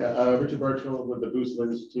 Yeah, Richard Birchall with the Boosler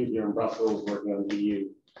Institute here in Brussels, working on the EU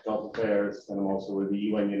Gulf Affairs, and I'm also with the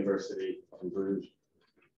UN University in Bruges.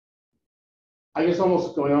 I guess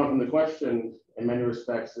almost going on from the question, in many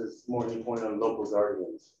respects, is more than you point on local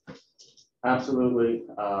guardians. Absolutely,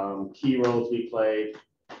 key role to be played.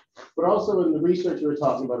 But also in the research you were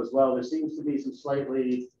talking about as well, there seems to be some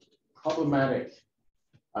slightly problematic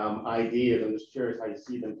ideas. I'm just curious how you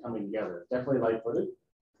see them coming together. Definitely light-footed,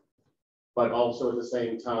 but also at the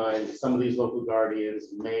same time, some of these local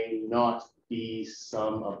guardians may not be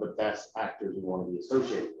some of the best actors we want to be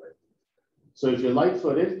associated with. So if you're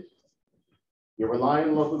light-footed, you're relying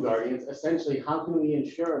on local guardians. Essentially, how can we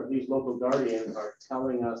ensure these local guardians are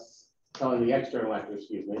telling the external actors,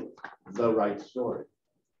 the right story?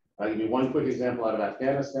 I'll give you one quick example out of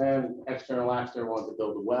Afghanistan. External actor wanted to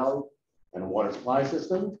build a well and a water supply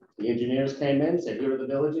system. The engineers came in, said, here are the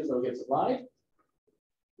villages that will get supplied.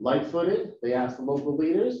 Light-footed, they asked the local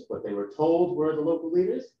leaders, what they were told were the local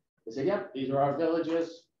leaders. They said, yep, these are our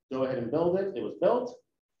villages, go ahead and build it. It was built.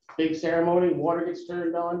 Big ceremony, water gets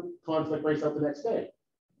turned on, conflict breaks out the next day. I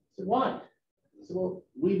said, why? I said, well,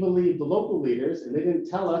 we believe the local leaders, and they didn't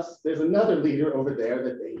tell us there's another leader over there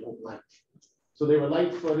that they don't like. So they were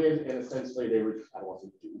light-footed, and essentially they were, I don't want to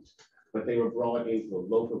say duped, but they were brought into a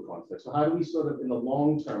local conflict. So how do we sort of, in the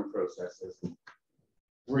long-term processes,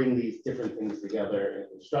 bring these different things together in a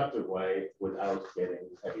constructive way without getting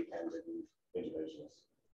heavy-handed and interventionist?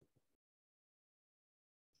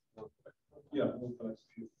 Yeah,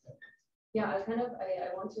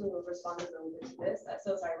 I want to respond a little bit to this.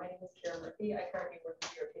 So sorry, my name is Kira Murphy. I currently work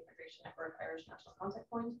with European Migration Network Irish National Contact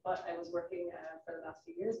Point, but I was working for the last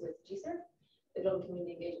few years with GCERF, the Global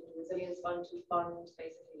Community Engagement and Resilience Fund, to fund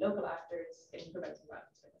basically local actors in preventing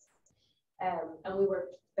violence. And we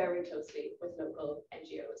worked very closely with local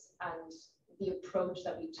NGOs, and the approach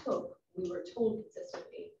that we took, we were told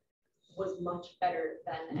consistently, was much better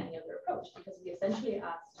than any other approach, because we essentially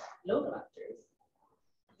asked local actors,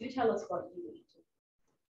 you tell us what you need.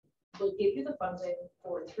 We'll give you the funding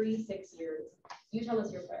for 3-6 years. You tell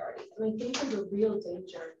us your priorities. And I think there's a real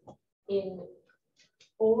danger in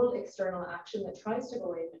all external action that tries to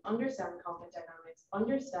go in, understand conflict dynamics,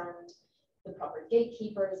 understand the proper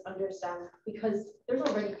gatekeepers, understand, because there's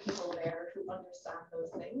already people there who understand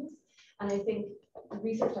those things. And I think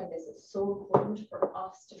research like this is so important for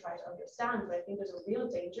us to try to understand, but I think there's a real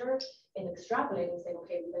danger in extrapolating and saying,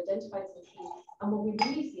 okay, we've identified some keys. And what we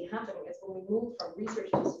really see happening is when we move from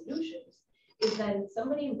research to solutions, is then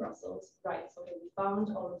somebody in Brussels writes, okay, we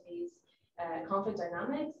found all of these conflict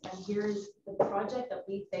dynamics, and here's the project that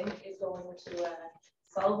we think is going to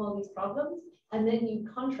solve all these problems, and then you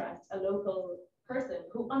contract a local person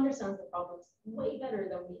who understands the problems way better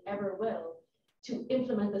than we ever will to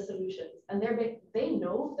implement the solutions. And they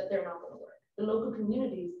know that they're not going to work. The local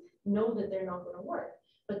communities know that they're not going to work,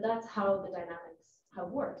 but that's how the dynamics have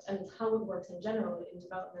worked, and it's how it works in general in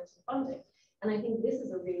development and funding. And I think this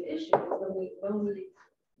is a real issue when we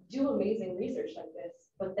do amazing research like this,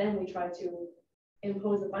 but then we try to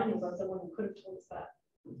impose the findings on someone who could have told us that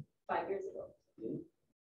 5 years ago.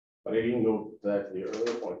 But I even go back to the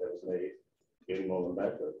earlier point that was made, getting Morten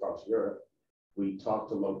back across Europe. We talk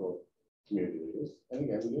to local community leaders, and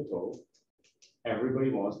again, we get told everybody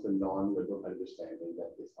wants the non-liberal understanding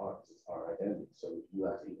that it's our identity. So you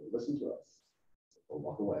have to either listen to us or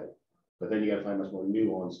walk away. But then you got to find much more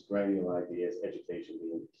nuanced, granular ideas, education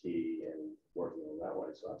being the key, and working on that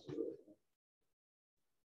way. So absolutely.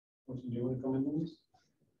 Do you want to comment on this?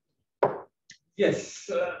 Yes.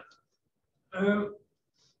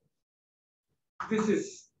 This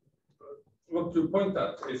is what to point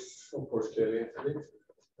at is, of course, clearly,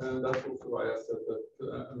 and that's also why I said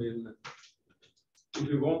that, I mean, if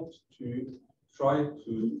we want to try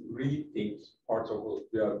to rethink parts of what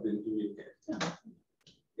we have been doing here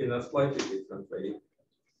in a slightly different way,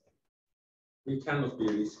 we cannot be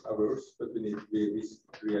risk averse, but we need to be risk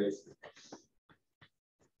realistic.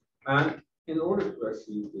 And in order to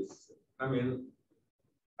achieve this, I mean,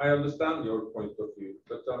 I understand your point of view,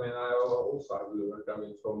 but I mean, I also have learned, I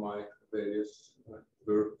mean, from my various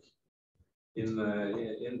work in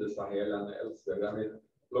the Sahel and elsewhere. I mean,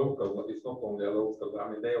 local, it's not only a local,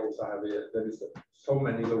 I mean, they also have, there is so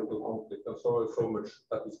many local conflicts and so much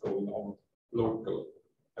that is going on local.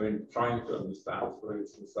 I mean, trying to understand, for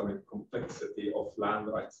instance, I mean, complexity of land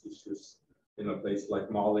rights issues in a place like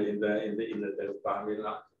Mali in the Delta. I mean,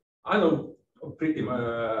 I know pretty much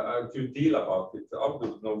a good deal about it.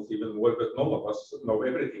 Abdul knows even more, but none of us know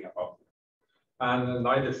everything about it. And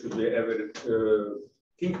neither should we ever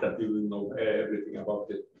think that we will know everything about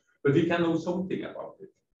it. But we can know something about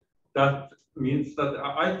it. That means that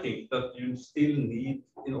I think that you still need,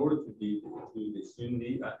 in order to do this, you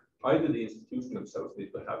need either the institution themselves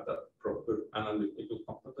need to have that proper analytical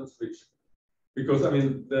competence, because I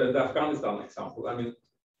mean, the Afghanistan example, I mean,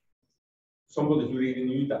 somebody who really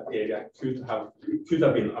knew that area could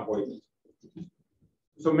have been avoided.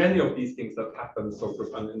 So many of these things that happen sort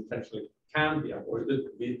of unintentionally can be avoided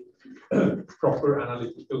with proper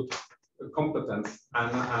analytical competence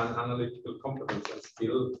and analytical competence and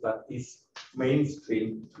skill that is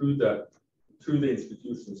mainstream through the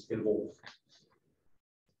institutions involved.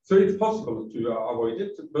 So it's possible to avoid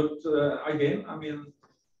it, but again, I mean,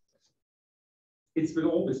 it will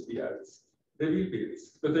always be a risk. There will be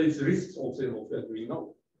risks, but there is risks also in what we are doing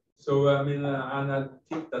now. So I mean, and I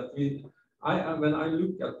think that when I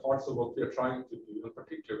look at parts of what we are trying to do, in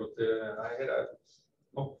particular,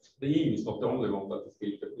 but the EU is not the only one that is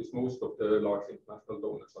guilty. It's most of the large international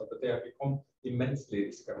donors, but they have become immensely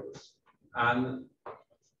risk averse. And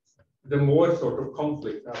the more sort of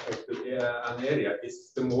conflict affected an area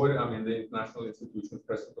is, the more, I mean, the international institutions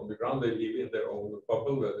present on the ground, they live in their own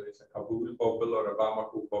bubble, whether it's a Kabul bubble or a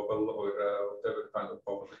Bamako bubble or whatever kind of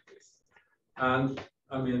bubble it is. And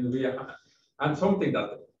I mean, and something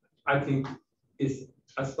that I think is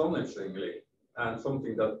astonishingly, and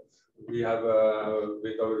something that we have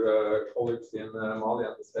with our colleagues in Mali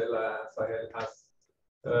and the Sahel has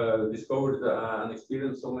discovered and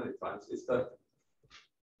experienced so many times, is that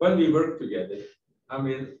when we work together, I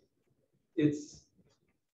mean, it's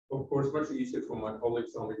of course much easier for my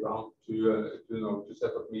colleagues on the ground to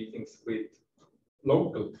set up meetings with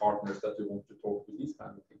local partners that we want to talk to these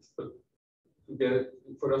kind of things. But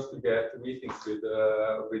for us to get meetings with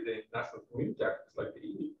the international community actors like the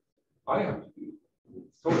EU, I have to do.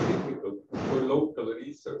 It's so difficult for local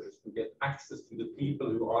researchers to get access to the people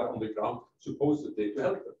who are on the ground supposedly to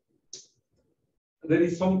help them. There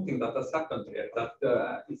is something that has happened here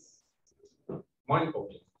that is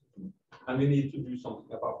mind-boggling, and we need to do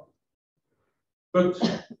something about it. But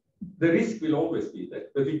the risk will always be there,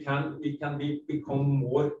 but we can become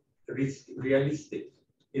more risk realistic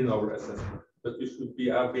in our assessment, but we should be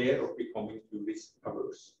aware of becoming too risk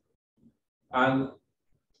averse. And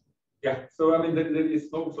yeah, so I mean, there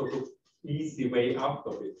is no sort of easy way out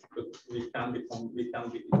of it, but we can be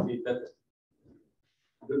better.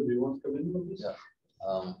 Do you want to come in on this? Yeah.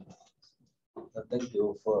 Thank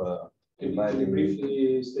you for Can inviting you me.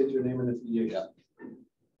 briefly state your name and affiliation? Yeah.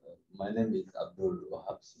 My name is Abdul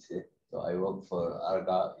Wahab Sise. So I work for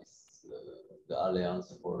ARGA, the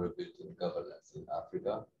Alliance for Rebuilding Governance in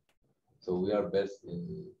Africa. So we are based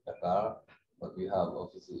in Dakar, but we have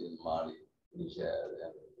offices in Mali, Niger,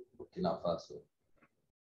 and Burkina Faso.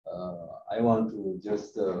 I want to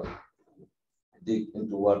just dig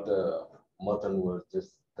into what Morten was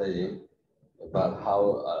just saying about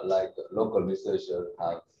how like local researchers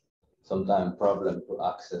have sometimes problem to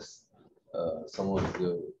access some of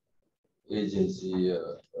the agency,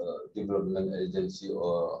 development agency,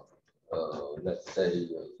 or let's say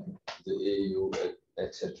the AU,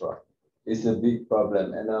 etc. It's a big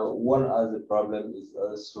problem. And one other problem is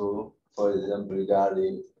also, for example,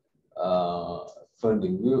 regarding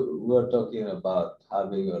funding. We were talking about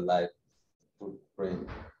having a life footprint.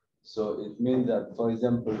 So it means that, for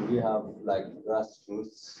example, we have like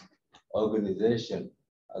grassroots organization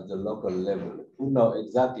at the local level who know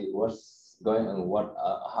exactly what's going on, what,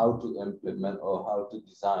 how to implement or how to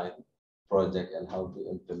design project and how to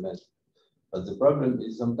implement. But the problem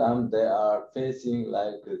is sometimes they are facing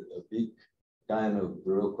like a big kind of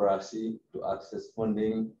bureaucracy to access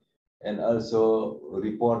funding, and also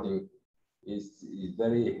reporting is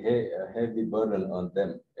very heavy burden on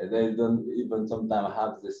them. And they don't even sometimes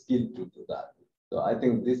have the skill to do that. So I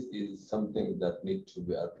think this is something that needs to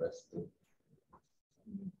be addressed too.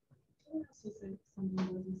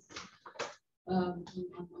 On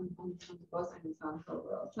the Bosnian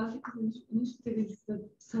example, Flagship Initiative is a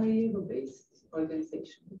Sarajevo-based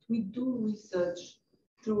organization, but we do research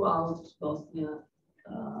throughout Bosnia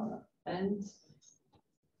and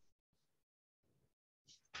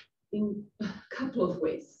in a couple of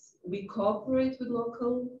ways. We cooperate with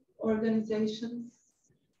local organizations.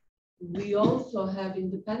 We also have,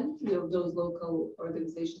 independently of those local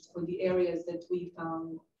organizations, for the areas that we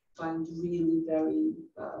find really very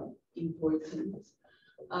important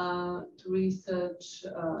to research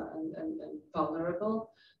and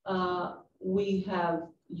vulnerable. We have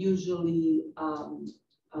usually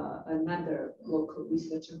another local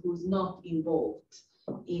researcher who's not involved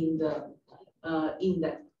in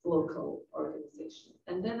that local organization.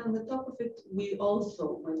 And then on the top of it, we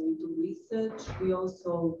also, when we do research, we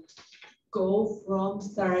also go from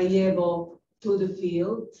Sarajevo to the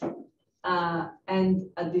field and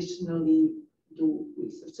additionally do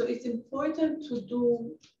research. So it's important to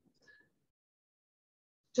do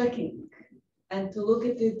checking and to look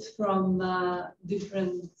at it from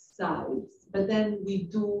different sides. But then we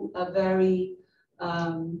do a very,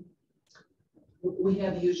 we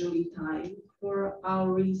have usually time for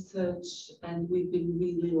our research, and we've been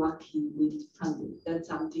really lucky with funding. That's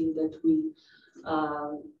something that we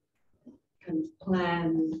can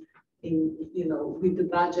plan in, with the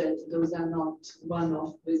budget. Those are not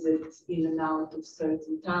one-off visits in and out of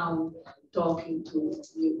certain town, talking to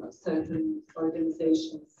certain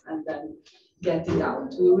organizations and then get it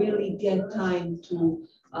out. We really get time to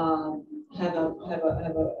have a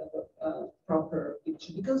proper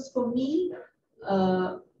picture. Because for me,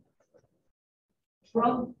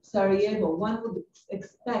 from Sarajevo, one would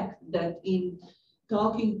expect that in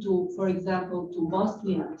talking to, for example, to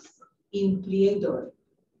Bosnians in Prijedor,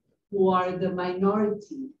 who are the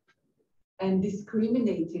minority and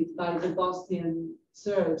discriminated by the Bosnian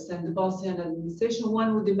Serbs and the Bosnian administration,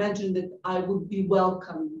 one would imagine that I would be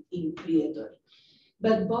welcome in Prijedor.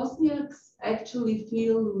 But Bosniaks actually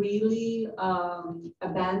feel really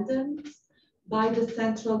abandoned by the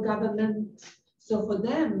central government. So for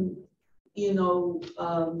them,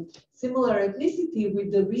 similar ethnicity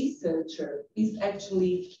with the researcher is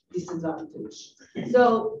actually disadvantaged.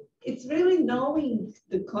 So it's really knowing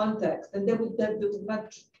the context, and they would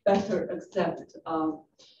much better accept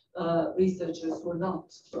researchers who are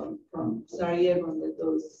not from Sarajevo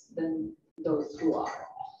than those who are.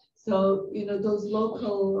 So, those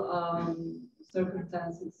local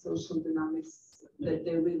circumstances, social dynamics, that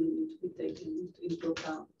they really need to be taken into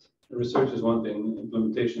account. Research is one thing,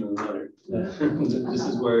 implementation is another. This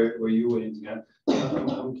is where you were hinting at.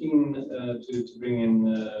 I'm keen to bring in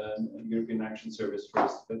European Action Service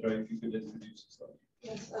first. Petra, if you could introduce yourself.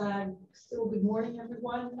 Yes, still good morning,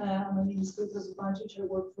 everyone. My name is Francesca Pavearini. I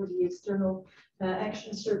work for the External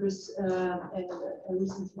Action Service and I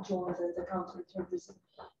recently joined the Counterterrorism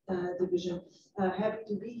Division. Happy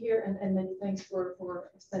to be here, and many thanks for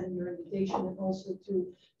extending your invitation, and also to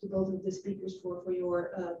both of the speakers for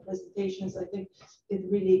your presentations. I think it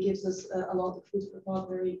really gives us a lot of food for thought,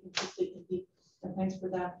 very interesting indeed, and thanks for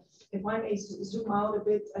that. If I may zoom out a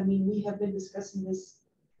bit, I mean, we have been discussing this.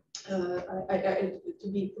 To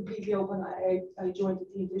be completely open, I joined the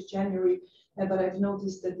team this January, but I've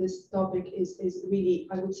noticed that this topic is really,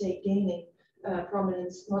 I would say, gaining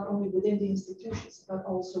prominence, not only within the institutions, but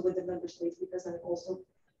also with the member states, because I'm also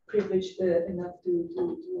privileged enough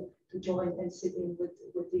to join and sit in with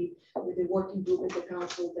the working group at the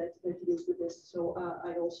council that deals with this. So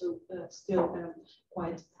I also still am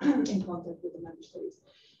quite in contact with the member states.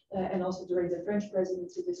 and also during the French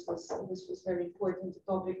presidency, this was very important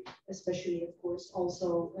topic, especially, of course,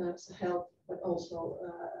 also Sahel, but also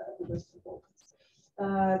the Western Balkans.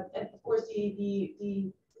 And of course,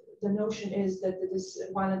 the notion is that this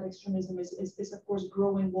violent extremism is of course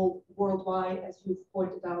growing worldwide, as you've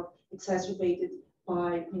pointed out, exacerbated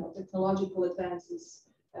by technological advances,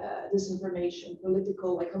 disinformation,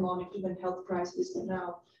 political, economic, even health crisis, and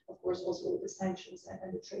now, of course, also with the sanctions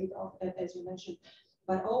and the trade-off, as you mentioned.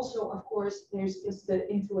 But also, of course, there's the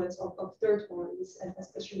influence of third parties, and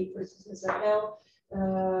especially, for instance, in Sahel,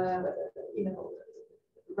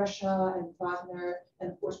 Russia and Wagner,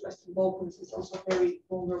 and of course, Western Balkans is also very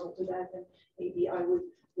vulnerable to that. And maybe I would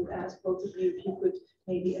ask both of you if you could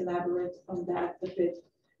maybe elaborate on that a bit.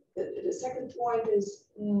 The second point is,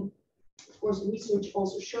 of course, research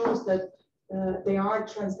also shows that there are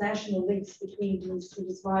transnational links between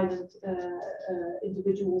these violent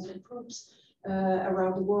individuals and groups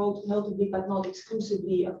around the world, notably but not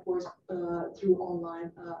exclusively, of course, through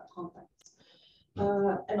online contacts.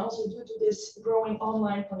 And also due to this growing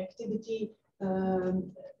online connectivity,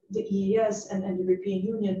 the EES and the European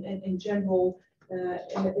Union in general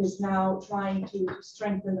is now trying to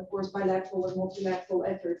strengthen, of course, bilateral and multilateral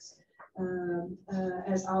efforts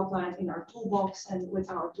as outlined in our toolbox. And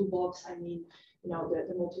with our toolbox, I mean,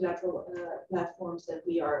 the multilateral platforms that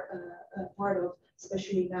we are part of.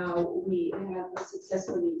 Especially now, we have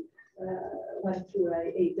successfully went through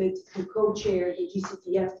a bid to co-chair the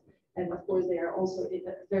GCTF. And of course, they are also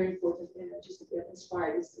very important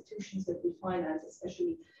GCTF-inspired institutions that we finance,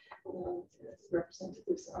 especially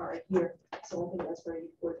representatives are here. So I think that's very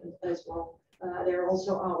important as well. There are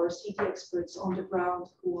also our CT experts on the ground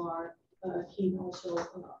who are keen also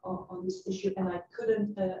on this issue. And I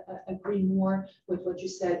couldn't agree more with what you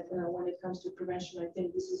said when it comes to prevention. I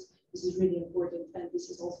think this is really important, and this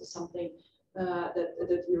is also something that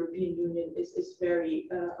the European Union is very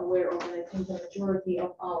aware of. And I think the majority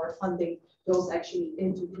of our funding goes actually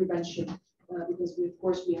into prevention, because of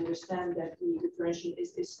course we understand that the prevention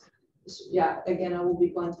is again, I will be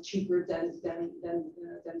blunt, cheaper than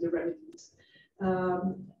the remedies.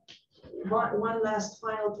 One last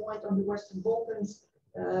final point on the Western Balkans.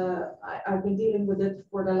 I've been dealing with it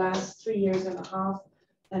for the last 3 years and a half.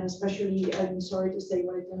 And especially, I'm sorry to say,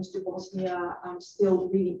 when it comes to Bosnia, I'm still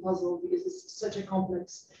really puzzled because it's such a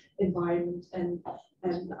complex environment, and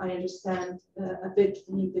I understand a bit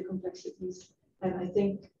the complexities. And I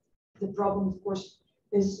think the problem, of course,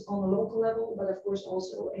 is on a local level, but of course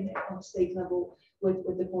also on a state level with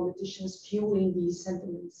the politicians fueling these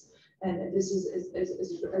sentiments. And this is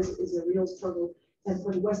a real struggle. And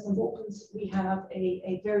for the Western Balkans, we have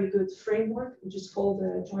a very good framework, which is called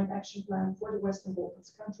the Joint Action Plan for the Western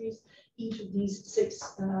Balkans countries. Each of these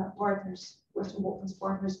 6 partners, Western Balkans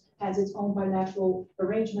partners, has its own bilateral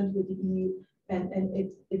arrangement with the EU, and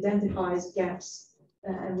it identifies gaps.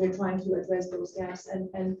 And we're trying to address those gaps.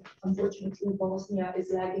 And unfortunately, Bosnia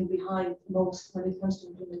is lagging behind most when it comes to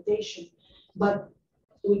implementation. But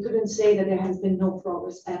we couldn't say that there has been no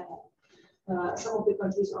progress at all. Some of the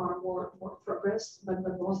countries are more progressed, but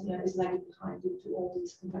Bosnia is lagging behind due to all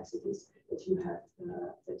these complexities that you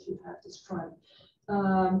have described.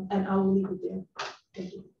 And I will leave it there.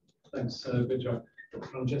 Thank you. Thanks. Good job,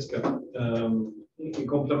 Francesca. In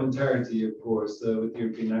complementarity, of course, with the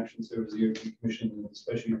European Action Service, the European Commission, and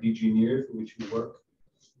especially DG NEAR, for which you work,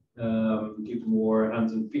 give more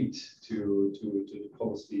hands and feet to the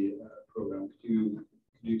policy program. Could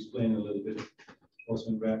you explain a little bit?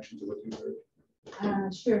 Also in reaction to what you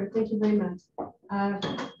heard. Sure, thank you very much.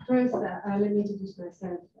 First, let me introduce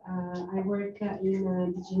myself. I work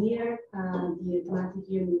in DG NEAR, the thematic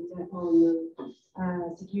unit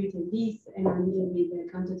on security and peace, and I'm dealing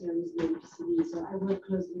with counterterrorism and PCB. So I work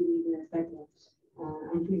closely with Beto.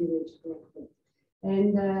 I'm privileged to work with.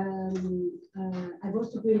 And I've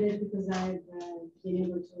also privileged because I've been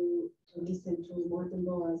able to listen to Morten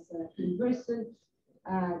Bøås in person.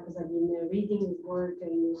 Because I've been reading his work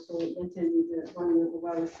and also attended one of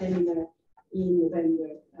our seminars in November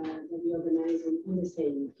that we organized on the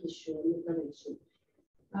same issue on prevention.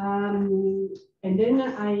 And then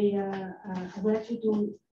I would like you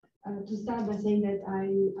to start by saying that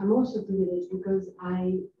I'm also privileged because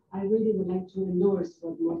I really would like to endorse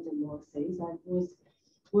what Morten Bøås says. I was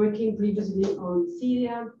working previously on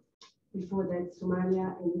Syria, before that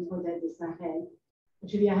Somalia, and before that the Sahel.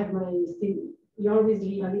 Actually, I have you always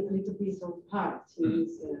leave a little piece of part in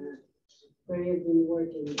this where you've been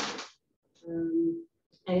working.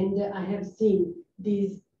 And I have seen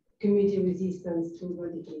this community resistance to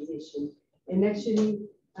radicalization. And actually,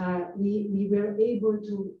 we were able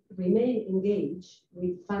to remain engaged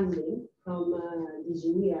with funding from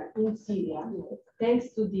Dijinia in Syria,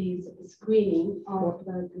 thanks to this screening of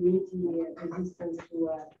community resistance to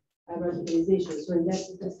radicalization. So in that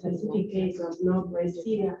specific case of Northwest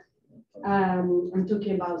Syria, I'm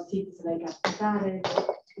talking about cities like Ashtare.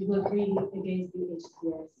 It was really against the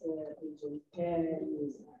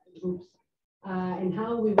HTS groups. And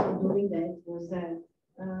how we were doing that was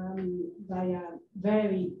by a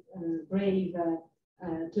very brave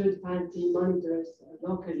third-party monitors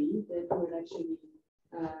locally that were actually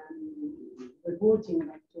reporting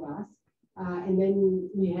back to us. And then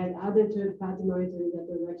we had other third-party monitoring that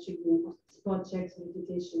were actually doing spot checks,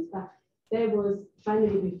 verifications. But there was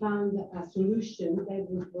finally we found a solution that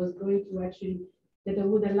was going to actually that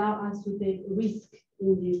would allow us to take risk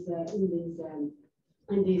in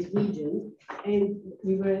this region, and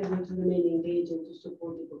we were able to remain engaged and to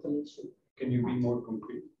support the population. Can you be more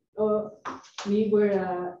concrete? We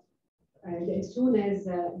were as soon as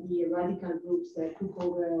the radical groups took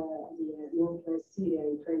over the Northwest Syria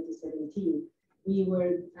in 2017, we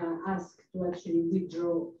were asked to actually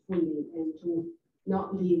withdraw fully and to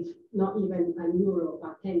not leave, not even a euro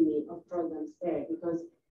or penny of programs there, because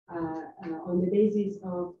on the basis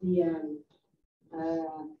of the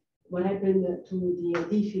what happened to the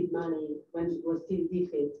DFID money when it was still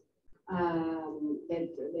DFID, that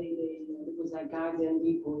there was a Guardian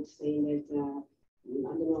report saying that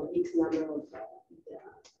I don't know, X number of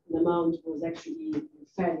an amount was actually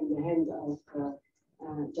fell in the hand of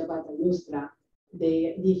Jabhat al-Nusra.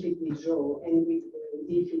 They DFID withdraw, and with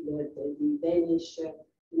DFID the Danish,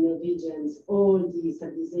 Norwegians, all the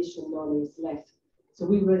stabilization donors left. So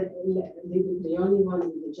we were the only one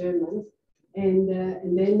with the Germans, and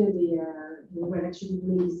then we were actually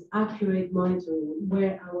doing this accurate monitoring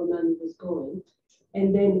where our money was going.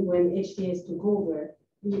 And then when HTS took over,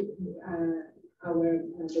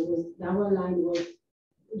 our line was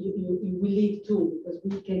you will leave too, because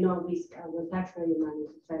we cannot risk our taxpayer money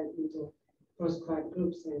to fall into proscribed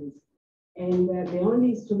groups and the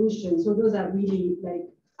only solution. So those are really like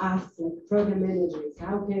us, like program managers.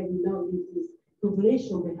 How can we not leave this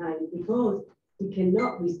population behind, because we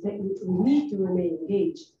cannot respect, we need to remain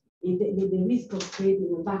engaged. The risk of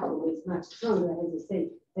creating a vacuum is much stronger, as I say.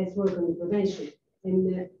 Let's work on the prevention.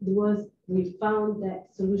 And we found that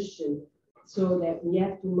solution, so that we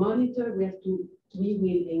have to monitor, we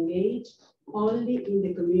will engage only in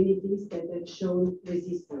the communities that have shown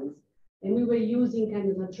resistance. And we were using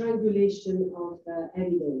kind of a triangulation of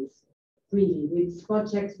evidence, really, with spot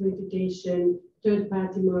checks verification,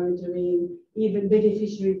 third-party monitoring, even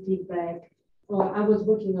beneficiary feedback. Or I was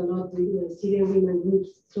working a lot with Syrian women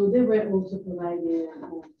groups, so they were also providing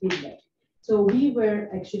feedback. So we were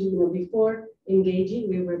actually, before engaging,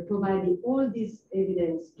 we were providing all this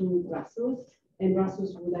evidence to Brussels, and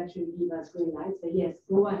Brussels would actually give us green light, say, yes,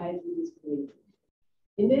 go ahead with this community.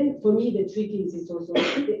 And then for me, the trick is also,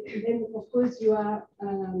 then of course you are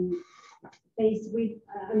faced with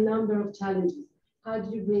a number of challenges. How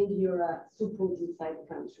do you bring your support inside the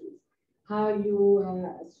countries? How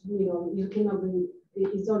you cannot bring,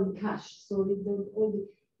 it's only cash. So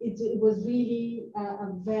it was really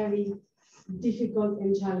a very difficult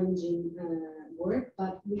and challenging work,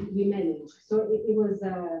 but we managed. So it was.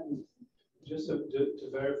 Just to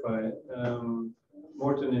verify,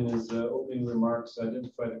 Morten in his opening remarks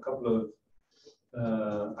identified a couple of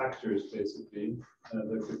actors basically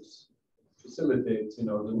that could facilitate, the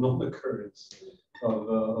non-occurrence of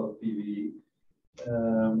PVE.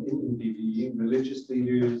 In PVE, religious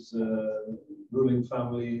leaders, ruling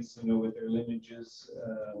families, with their lineages,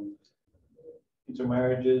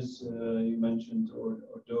 intermarriages, you mentioned, or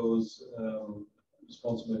those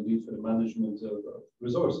responsible indeed for the management of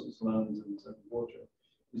resources, land and water.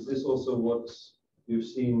 Is this also what you've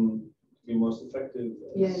seen to be most effective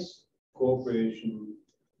as yes. cooperation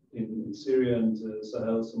in Syria and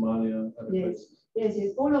Sahel, Somalia, other yes. places? Yes,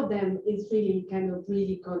 all of them is really kind of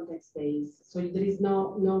really context-based. So there is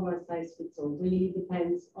no one size fits all. Really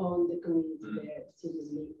depends on the community there,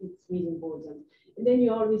 seriously. It's really important. And then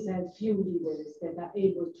you always have few leaders that are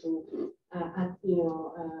able to,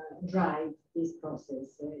 drive this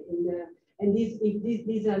process. And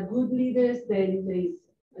these are good leaders, then there is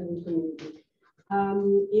a good community.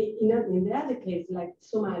 In the other case, like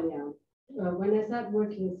Somalia, when I started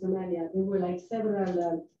working in Somalia, there were like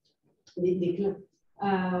several. It's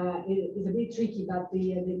a bit tricky, but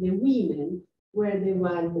the women were the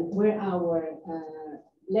one, were our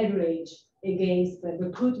leverage against the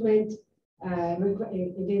recruitment,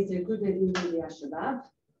 against the recruitment into the Al-Shabaab,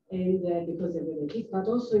 and because they were the kids, but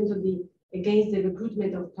also against the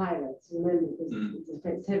recruitment of pilots. Remember, because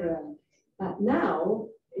it's several. But now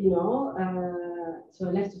So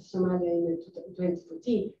I left Somalia in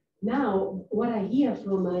 2014. Now, what I hear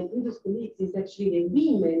from my previous colleagues is actually the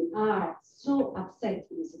women are so upset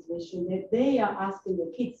with the situation that they are asking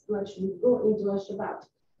the kids to actually go into Al-Shabaab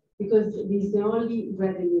because this is the only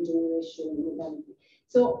revenue generation modality.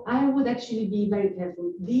 So I would actually be very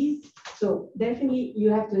careful. So definitely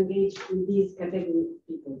you have to engage with this category of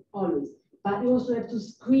people, always. But you also have to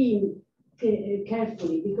screen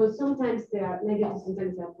carefully because sometimes they are negative,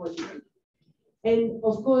 sometimes they are positive. And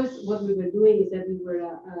of course, what we were doing is that we were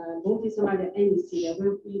both in Somalia and in Syria,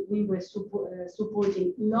 we were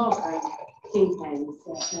supporting local think tanks,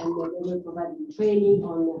 and they were providing training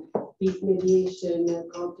on peace mediation,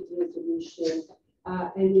 conflict resolution,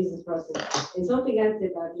 and business process. And something else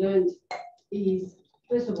that I've learned is,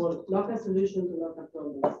 first of all, local solution to local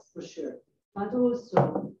problems, for sure. But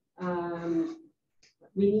also,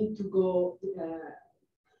 we need to go.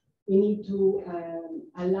 We need to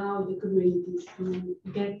allow the communities to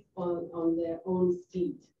get on their own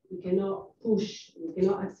speed. We cannot push, we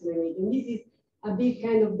cannot accelerate. And this is a big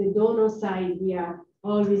kind of the donor side. We are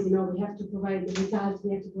always, we have to provide the results,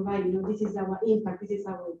 we have to provide, this is our impact, this is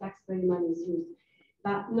our taxpayer money is used.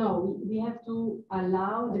 But no, we have to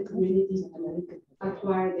allow the communities to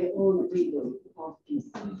acquire their own rhythm of peace.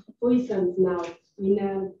 For instance, now,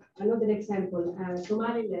 in another example,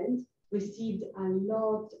 Somaliland received a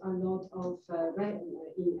lot of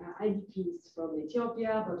IDPs from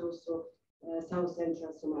Ethiopia, but also South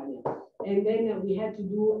Central Somalia. And then we had to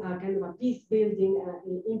do a kind of a peace building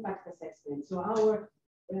impact assessment. So our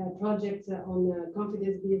project on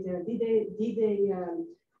confidence builder, did they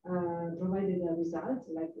provided a result,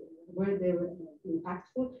 like where they were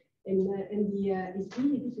impactful? And it's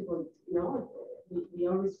really difficult, we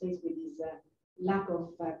always face with this lack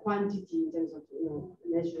of quantity in terms of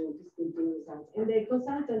measuring peace building results. And the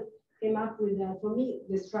consultant came up with, for me,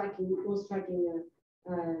 the most striking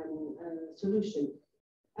solution.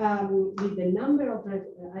 With the number of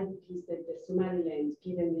IDPs that the Somaliland,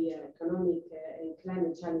 given the economic and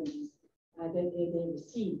climate challenges that they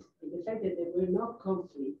received, the fact that there were no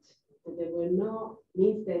conflict, that there were no,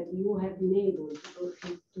 means that you have been able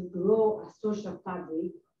to grow a social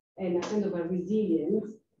fabric and a kind of a resilience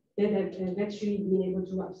that have actually been able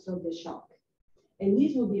to absorb the shock. And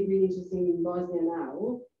this will be really interesting in Bosnia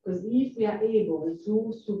now, because if we are able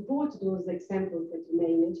to support those examples that you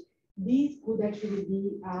named, this could actually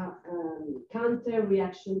be a counter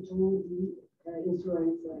reaction to the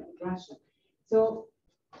influence of Russia. So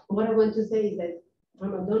what I want to say is that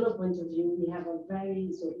from a donor point of view, we have a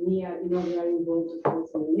very near, we are involved of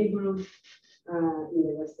course in the neighborhood, in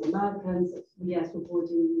the Western Balkans. We are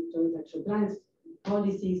supporting joint action plans,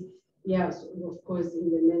 policies. Yes, of course, in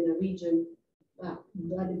the MENA region. But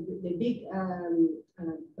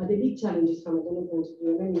the big challenges from a donor point of view,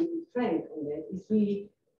 and let me be frank on that, is really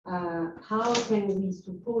how can we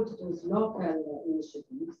support those local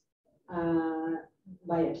initiatives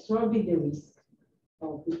by absorbing the risk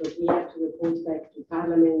of, because we have to report back to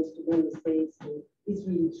parliaments, to member states, so it's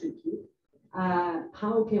really tricky.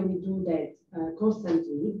 How can we do that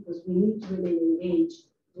constantly? Because we need to remain engaged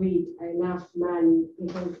with enough money,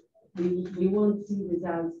 because we won't see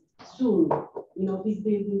results soon. Peace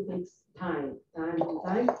building takes time.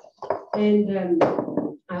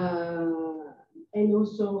 And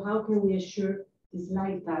also, how can we assure this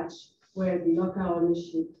light touch where the local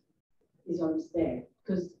ownership is always there?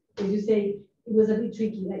 Because as you say, it was a bit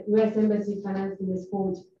tricky, like US Embassy financing the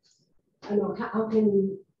sport. I know, how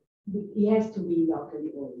can it has to be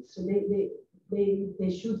locally owned. So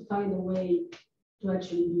they should find a way to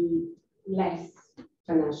actually be less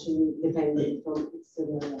financially dependent from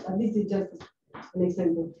external. But this is just an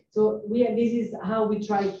example. So this is how we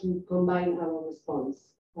try to combine our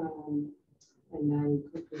response. And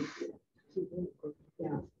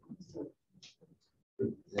yeah.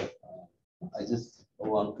 I just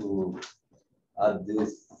want to add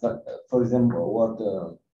this. For example, what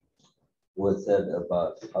was said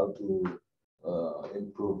about how to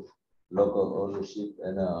improve local ownership,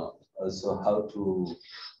 and also how to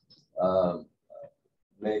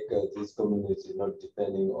make this community not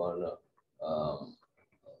depending on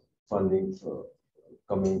funding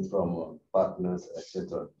coming from partners,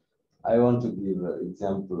 etc. I want to give an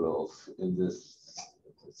example of in this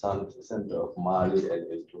center of Mali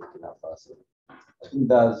and in Burkina Faso. I think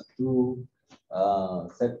there's two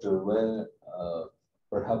sectors where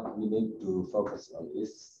perhaps we need to focus on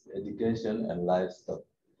is education and livestock.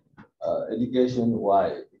 Education,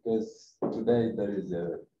 why? Because today there is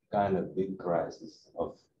a kind of big crisis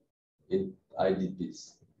of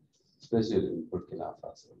IDPs, especially in Burkina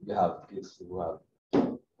Faso. We have kids who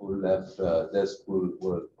who left their school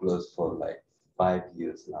were closed for like 5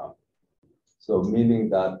 years now. So meaning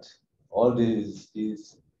that all these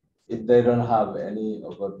kids, if they don't have any,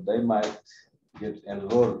 but they might get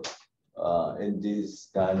enrolled in these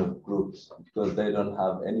kind of groups because they don't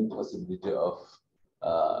have any possibility of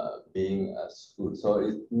being at school. So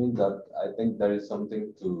it means that I think there is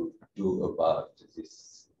something to do about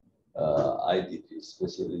this IDP,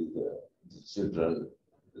 especially the children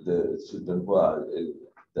who are in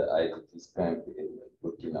the IDP camp in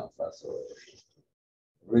Burkina Faso.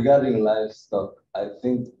 Regarding livestock, I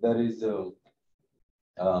think there is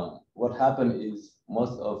what happened is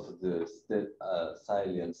most of the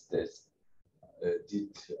Sahelian states did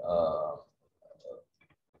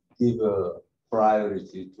give a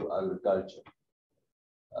priority to agriculture.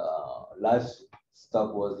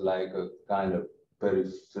 Livestock was like a kind of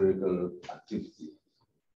peripheral activity.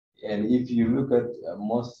 And if you look at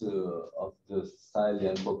most of the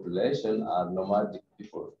Sahelian population are nomadic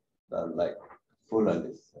people, that are like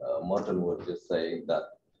Fulanis. Morten was just saying that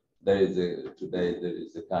today there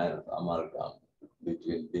is a kind of amalgam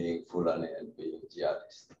between being Fulani and being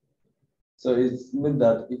jihadist. So it's meant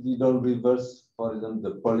that if you don't reverse, for example,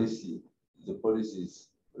 the policies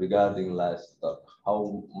regarding livestock,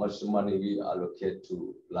 how much money we allocate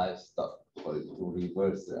to livestock to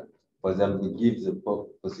reverse them. For example, give the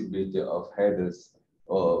possibility of herders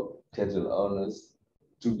or cattle owners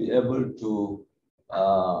to be able to,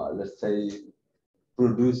 let's say,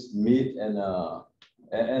 produce meat and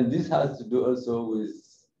this has to do also with,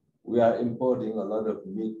 we are importing a lot of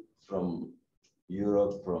meat from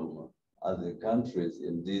Europe, from other countries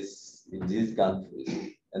in these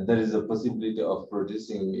countries, and there is a possibility of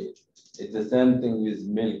producing meat. It's the same thing with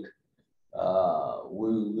milk.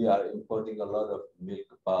 We are importing a lot of milk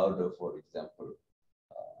powder, for example,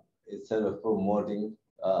 instead of promoting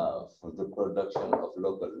for the production of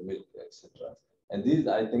local milk, etc. And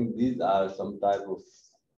I think these are some type of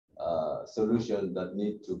solutions that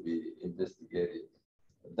need to be investigated,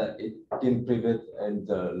 that it can prevent in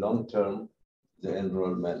the long term the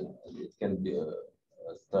enrollment, and it can be a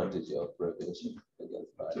strategy of prevention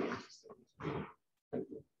against violence. Thank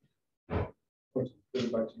you.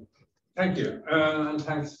 Thank you, and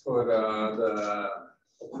thanks for the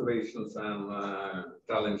observations and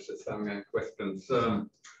challenges and questions. The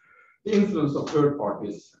influence of third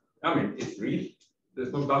parties, I mean, it's real.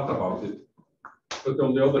 There's no doubt about it. But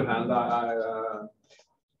on the other hand,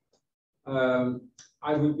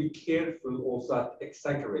 I will be careful also at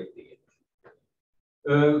exaggerating it.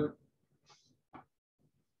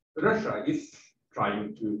 Russia is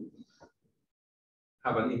trying to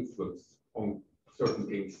have an influence on certain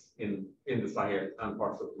things in the Sahel and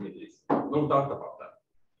parts of the Middle East. No doubt about that.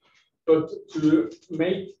 But to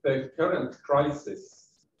make the current crisis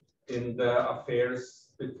in the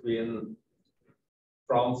affairs between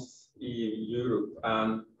France, EU, Europe,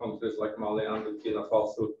 and countries like Mali and Burkina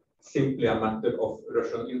Faso simply a matter of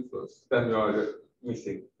Russian influence, then you are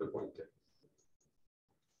missing the point here.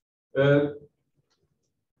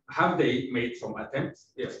 Have they made some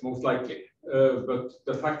attempts? Yes, most likely. But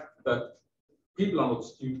the fact that people are not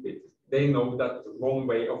stupid, they know that one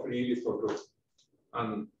way of really sort of,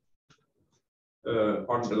 pardon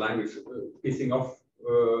the language, pissing off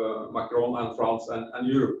Macron and France and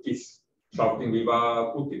Europe is shouting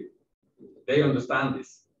Viva Putin. They understand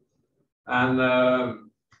this. And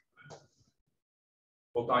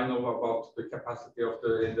what I know about the capacity of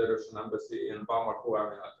the Russian embassy in Bamako, I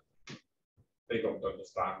mean, they don't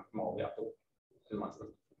understand Mali at all, in my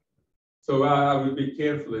view. So I will be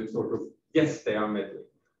careful in sort of, yes, they are meddling.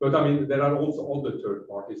 But I mean, there are also other third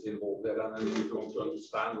parties involved there, and I need to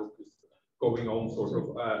understand what is going on, sort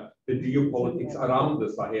of the geopolitics around the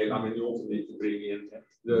Sahel. I mean, you also need to bring in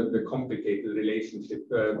the complicated relationship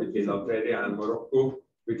between Algeria and Morocco,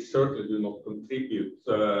 which certainly do not contribute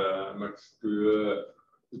much to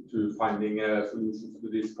finding solutions to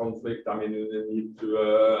this conflict. I mean, you need to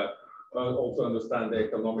also understand the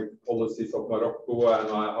economic policies of Morocco and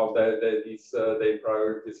how their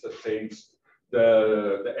priorities have changed.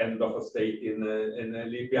 The end of a state in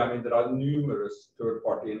Libya. I mean, there are numerous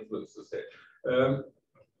third-party influences there.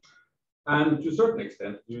 And to a certain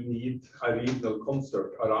extent, you need a regional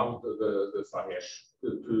concert around the Sahel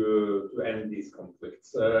to end these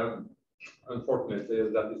conflicts. Unfortunately,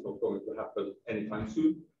 that is not going to happen anytime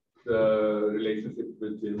soon. The relationship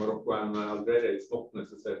between Morocco and Algeria is not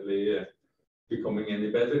necessarily becoming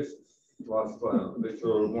any better. It's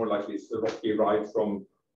more like it's a rocky ride from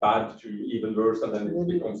bad to even worse, and then it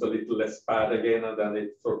becomes a little less bad again, and then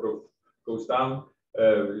it sort of goes down.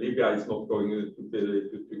 Libya is not going to be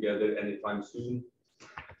put together anytime soon.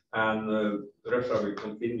 and Russia will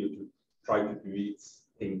continue to try to do its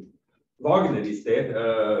thing. Wagner is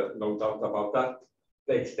there, no doubt about that.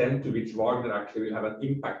 The extent to which Wagner actually will have an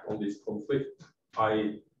impact on this conflict,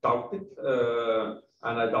 I doubt it,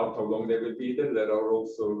 and I doubt how long they will be there. There are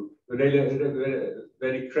also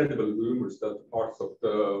very credible rumors that parts of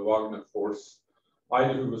the Wagner force,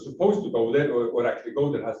 either who was supposed to go there or actually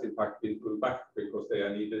go there, has in fact been pulled back because they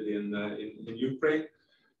are needed in Ukraine.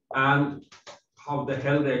 And how the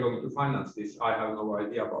hell they're going to finance this, I have no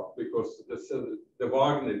idea about, because the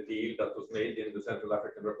Wagner deal that was made in the Central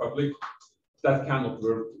African Republic, that cannot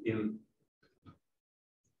work in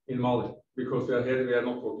Mali, because we are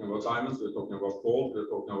not talking about diamonds, we're talking about gold, we're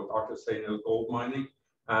talking about artisanal gold mining,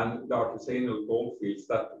 and the artisanal gold fields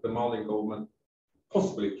that the Mali government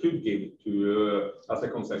possibly could give to as a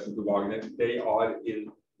concession to Wagner, they are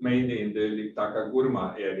mainly in the Litaka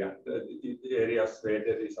Gurma area, the areas where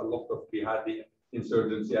there is a lot of jihadi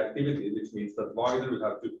insurgency activity, which means that Wagner will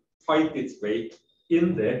have to fight its way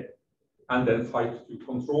in there and then fight to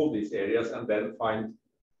control these areas and then find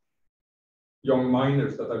young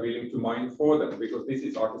miners that are willing to mine for them, because this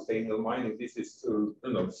is artisanal mining. This is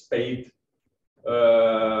spade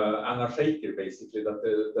and a shaker basically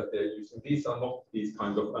that they're using. These are not these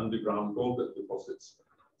kind of underground gold deposits.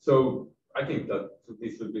 So I think that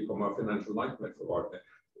this will become a financial nightmare for Wagner.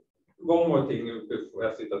 One more thing before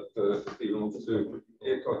I see that Steven wants to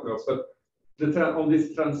talk about, but on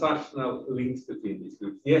these transactional links between these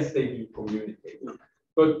groups, yes, they do communicate.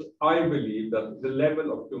 But I believe that the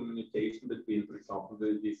level of communication between, for example,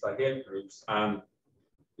 the Sahel groups and,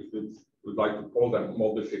 if you would like to call them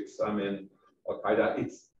motherships, I mean, Al-Qaeda,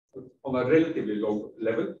 it's on a relatively low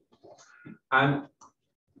level. And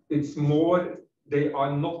it's more, they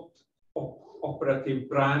are not operative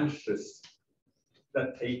branches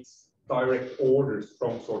that takes direct orders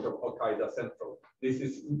from sort of Al-Qaeda Central. This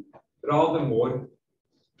is rather more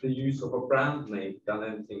the use of a brand name than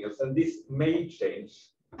anything else. And this may change.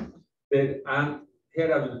 And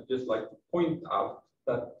here I would just like to point out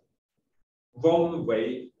that one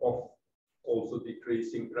way of also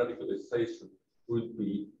decreasing radicalization would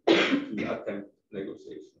be to attempt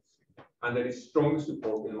negotiations. And there is strong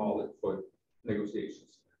support in Mali for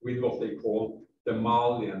negotiations with what they call the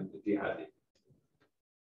Malian jihadi.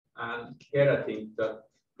 And here I think that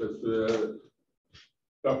the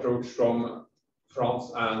approach from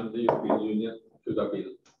France and the European Union could have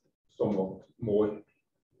been somewhat more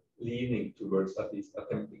leaning towards at least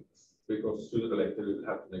attempting this, because sooner or later we will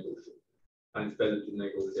have to negotiate. And it's better to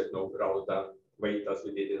negotiate now rather than wait as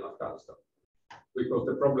we did in Afghanistan. Because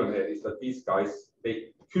the problem here is that these guys,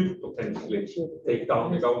 they could potentially take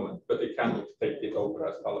down the government, but they cannot take it over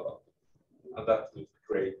as Taliban. And that would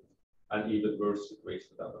create an even worse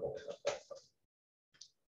situation than the one in Afghanistan.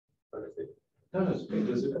 No, that's great.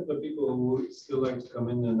 There's a couple of people who still like to come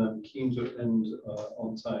in, and I'm keen to end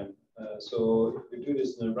on time. So if we do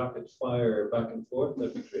this in a rapid fire back and forth,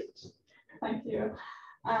 that'd be great. Thank you.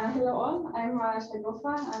 Hello all, I'm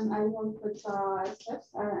Shagofa and I work with CEPS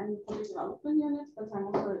and the development unit, but I'm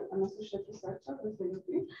also an associate researcher with the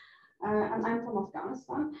NUPI. And I'm from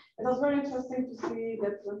Afghanistan. It was very interesting to see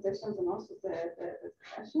the presentations and also the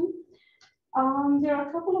discussion. There are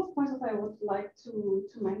a couple of points that I would like to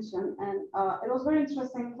mention, and it was very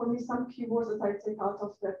interesting for me, some keywords that I take out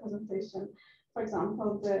of the presentation. For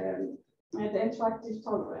example, the interactive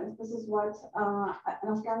tolerance. This is what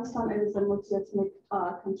Afghanistan is a multi-ethnic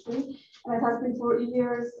country, and it has been for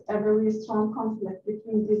years a very strong conflict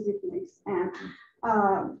between these ethnics.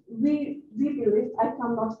 And we believe, I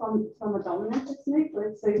come not from a dominant ethnic,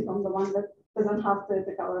 let's say from the one that doesn't have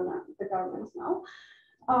the government now.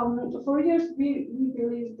 For years, we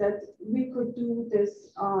believe that we could do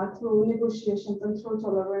this through negotiations and through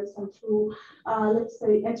tolerance and through, let's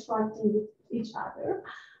say, interacting with each other.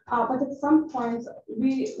 But at some point,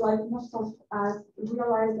 we, like most of us,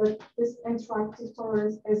 realize that this interactive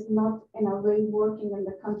tolerance is not in a way working in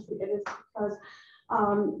the country. It is because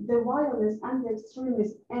the violence and the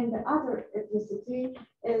extremism and the other ethnicity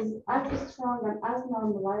is as strong and as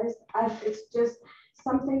normalized as it's just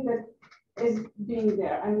something that is being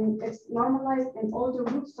there. I mean, it's normalized in all the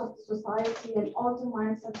roots of the society and all the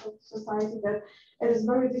mindsets of society that it is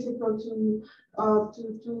very difficult to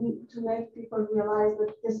make people realize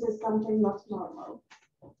that this is something not normal.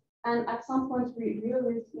 And at some point, we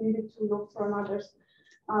really needed to look for another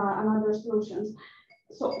solutions.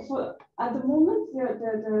 So at the moment,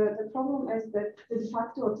 the problem is that the de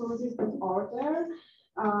facto authorities that are there,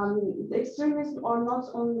 the extremists are not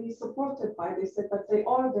only supported by this, but they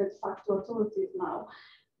are the de facto authorities now.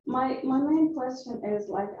 My main question is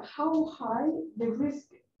like how high the risk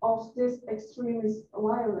of this extremist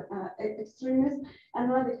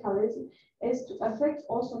and radicalism is to affect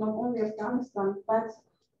also not only Afghanistan, but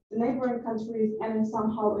the neighboring countries and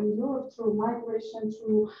somehow in Europe through migration,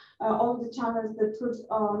 through all the channels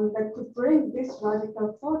that could bring these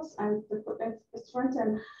radical thoughts and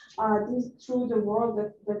strengthen these through the world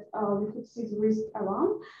that we could see the risk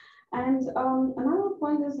around. And another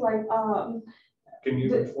point is like, can you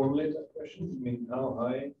reformulate that question? I mean,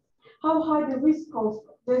 how high the risk of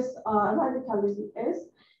this radicalism is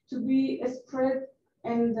to be spread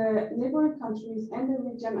in the neighboring countries and the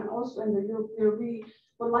region and also in the Europe, where we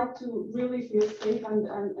would like to really feel safe and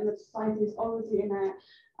the society is already in a,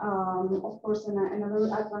 of course, in a very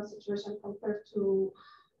advanced situation compared to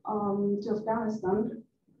Afghanistan.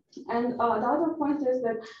 And the other point is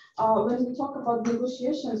that when we talk about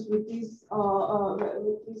negotiations with these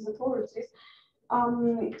authorities,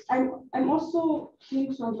 I'm also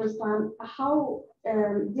keen to understand how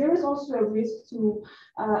there is also a risk to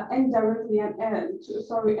indirectly and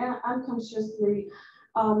unconsciously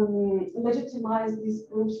legitimize these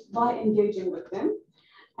groups by engaging with them.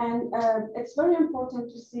 And it's very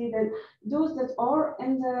important to see that those that are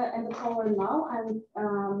in the power now and,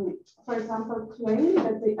 for example, claim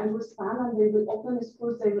that they understand and they will open the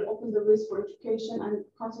schools, they will open the ways for education and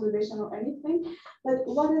consolidation or anything. But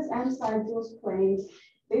what is inside those claims?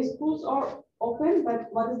 These schools are open, but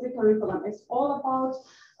what is the curriculum? It's all about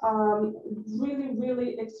really,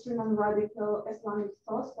 really extreme and radical Islamic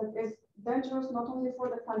thoughts that is dangerous not only for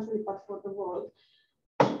the country, but for the world.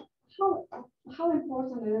 How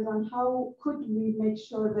important it is and how could we make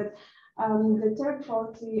sure that the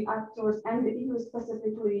third-party actors and the EU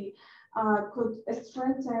specifically could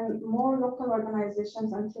strengthen more local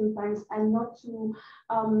organizations and think tanks and not to,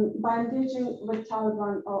 by engaging with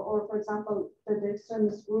Taliban or for example, the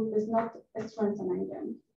extremist group is not strengthening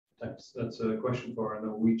them. Thanks. That's a question for our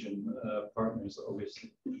Norwegian partners,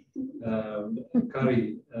 obviously.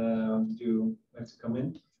 Kari, do you like to come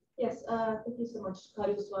in? Yes, thank you so much.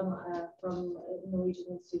 Kari Goswam from Norwegian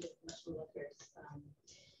Institute of National Affairs.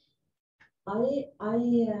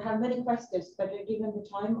 I have many questions, but given the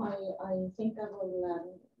time, I think I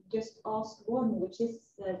will just ask one, which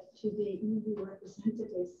is to the EU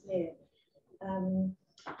representatives here.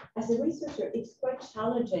 As a researcher, it's quite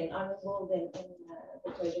challenging. I'm involved in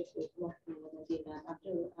the project with Morten and Edina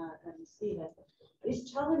and Steven.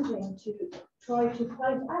 It's challenging to try to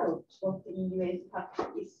find out what the EU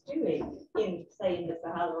is doing in, say, in the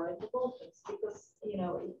Sahel or in the Balkans, because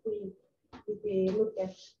if we look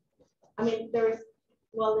at, I mean, there is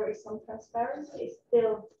some transparency. It's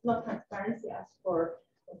still not transparency as for,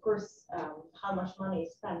 of course, how much money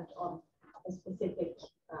is spent on a specific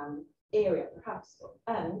area, perhaps.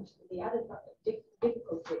 And the other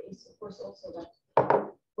difficulty is, of course, also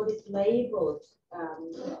that what is labeled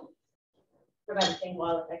preventing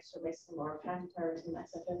violent extremism or counterterrorism,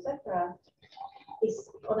 etc.,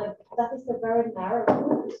 that is a very narrow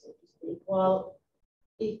focus, so to speak. Well,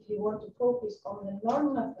 if you want to focus on the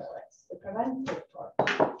normal threats, the preventive part,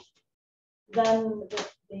 then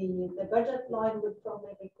the budget line would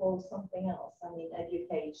probably be called something else. I mean,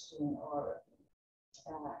 education or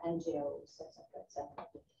NGOs, etc., etc.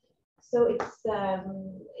 So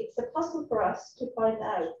it's a puzzle for us to find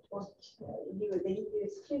out what the EU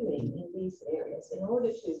is doing in these areas in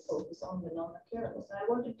order to focus on the non-occurrence. And I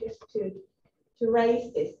wanted just to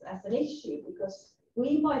raise this as an issue, because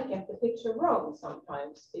we might get the picture wrong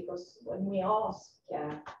sometimes, because when we ask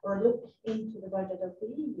or look into the budget of the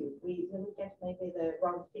EU, we will get maybe the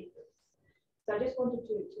wrong figures. So I just wanted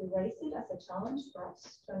to raise it as a challenge for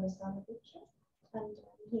us to understand the picture.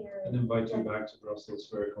 And invite you back to Brussels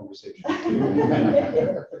for a conversation.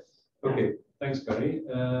 Okay, thanks, Kari.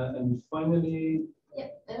 And finally, I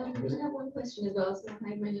have one question as well. So,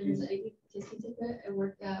 hi, my name is Edina Becirevic. I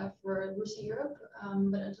work for Russia Europe,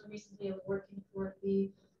 but until recently I was working for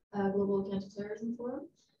the Global Counterterrorism Forum.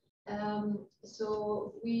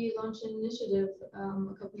 So we launched an initiative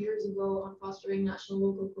a couple of years ago on fostering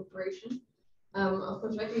national-local cooperation. Of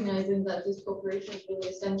course, recognizing that this cooperation is really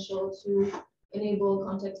essential to enable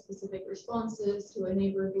context-specific responses, to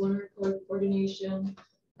enable donor coordination,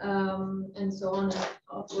 and so on, and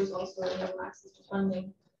of course also enable access to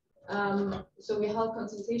funding. So we held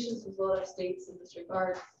consultations with a lot of states in this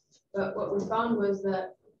regard, but what we found was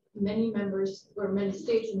that many members, or many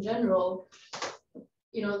states in general,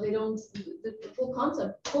 they don't, the whole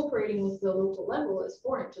concept of cooperating with the local level is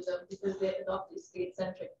foreign to them, because they adopt these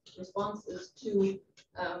state-centric responses to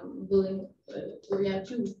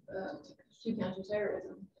to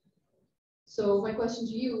counterterrorism. So my question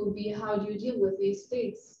to you would be, how do you deal with these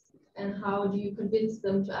states, and how do you convince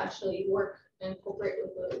them to actually work and cooperate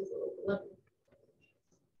with the local level.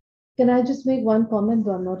 Can I just make one comment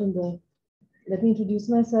on Morten Bøås? Let me introduce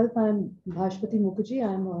myself. I'm Bhashpati Mukherjee.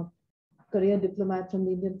 I'm a career diplomat from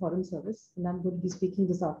the Indian Foreign Service, and I'm going to be speaking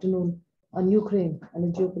this afternoon on Ukraine and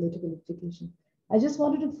the geopolitical implication. I just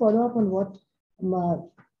wanted to follow up on what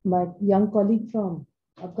my young colleague from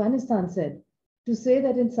Afghanistan said, to say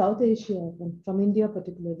that in South Asia, and from India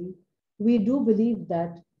particularly, we do believe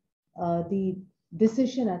that the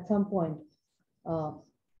decision at some point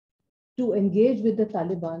to engage with the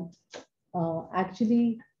Taliban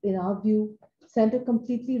actually, in our view, sent a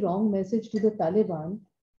completely wrong message to the Taliban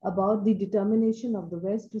about the determination of the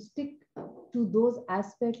West to stick to those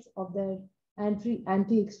aspects of their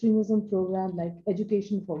anti-extremism program, like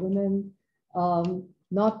education for women,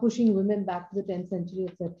 not pushing women back to the 10th century,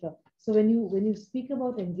 etc. So when you speak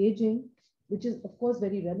about engaging, which is of course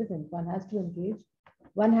very relevant, one has to engage.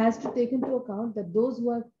 One has to take into account that those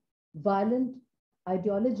who have violent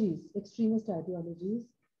ideologies, extremist ideologies,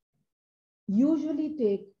 usually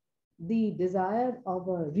take the desire of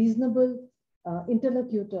a reasonable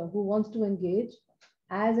interlocutor who wants to engage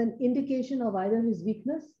as an indication of either his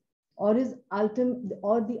weakness or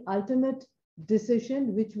the ultimate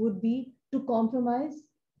decision, which would be to compromise.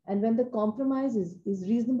 And when the compromise is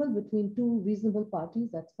reasonable between two reasonable parties,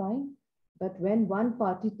 that's fine. But when one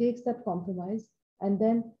party takes that compromise and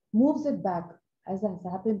then moves it back, as has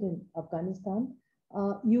happened in Afghanistan,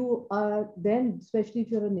 you are then, especially if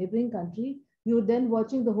you're a neighboring country, you're then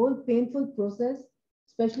watching the whole painful process,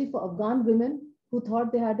 especially for Afghan women who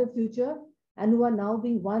thought they had a future and who are now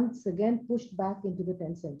being once again pushed back into the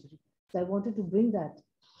 10th century. So I wanted to bring that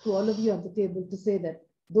to all of you on the table to say that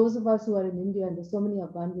those of us who are in India, and there's so many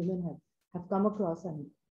Afghan women have come across,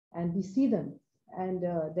 and we see them and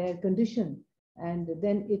their condition. And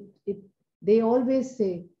then they always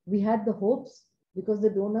say, we had the hopes because the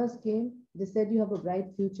donors came, they said you have a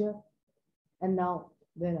bright future, and now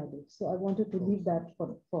where are they? So I wanted to leave that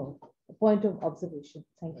for a point of observation.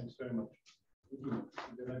 Thank you. Thanks very much.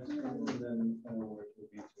 The next one, and then word will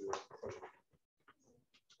be to.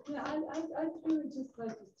 Yeah, I'd really just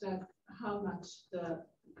like to stress how much the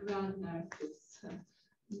grand narratives,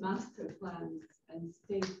 master plans, and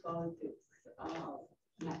state politics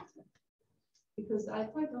matter. Because I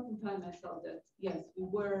quite often find myself that, yes, we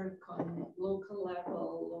work on local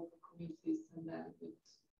level, local communities, and then with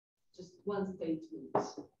just one statement,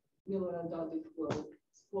 Milorad Dodik will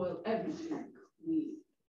spoil everything we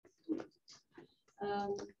do.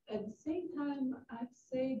 At the same time, I'd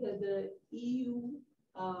say that the EU,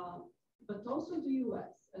 but also the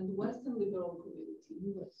US and the Western liberal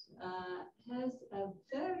community has a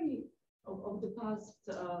very, of the past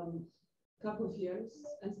couple of years,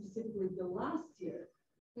 and specifically the last year,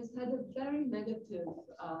 has had a very negative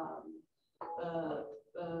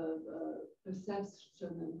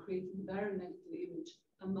perception and created a very negative image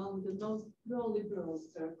among the most pro-liberal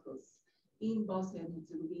circles in Bosnia and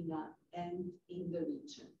Herzegovina and in the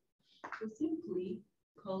region. So simply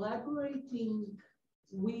collaborating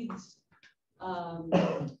with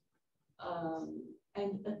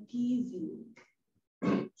and appeasing,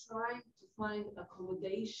 trying to find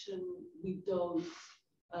accommodation with those,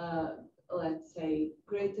 let's say,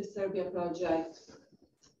 Greater Serbia project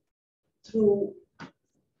through,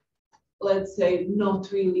 let's say,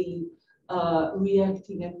 not really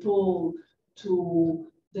reacting at all to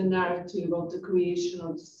the narrative of the creation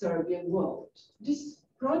of the Serbian world. This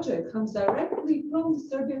project comes directly from the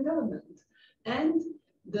Serbian government, and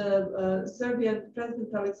the Serbian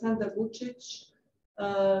President Aleksandar Vučić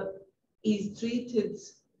is treated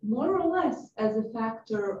more or less as a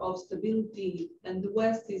factor of stability, and the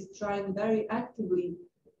West is trying very actively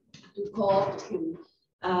to co-opt him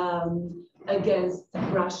against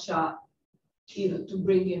Russia, to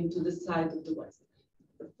bring him to the side of the West.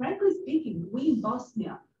 But frankly speaking, we in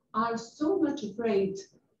Bosnia are so much afraid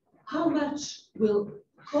how much will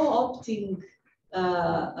co-opting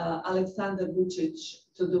Aleksandar Vučić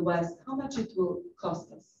to the West, how much it will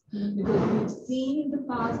cost us. Because we've seen in the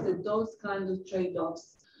past that those kind of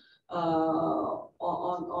trade-offs on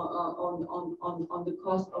the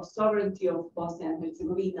cost of sovereignty of Bosnia and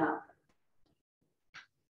Herzegovina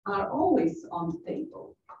are always on the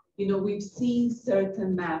table. We've seen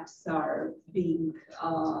certain maps are being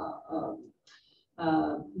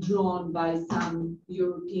drawn by some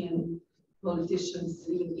European politicians,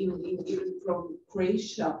 even from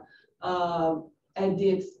Croatia, at the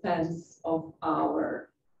expense of our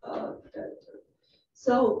territory.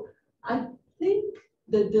 So I think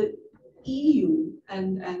that the EU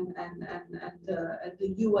and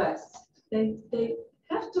the US, they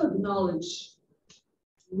have to acknowledge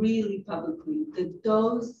really publicly that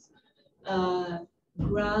those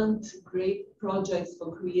grant great projects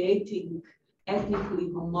for creating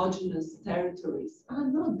ethnically homogeneous territories.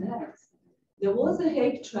 Not that. There was a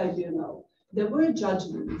Hague Tribunal. There were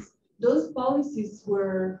judgments. Those policies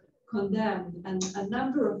were condemned, and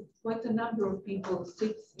quite a number of people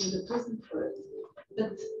sit in the prison for it.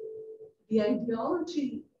 But the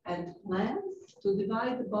ideology and plans to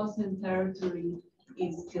divide the Bosnian territory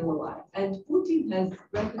is still alive. And Putin has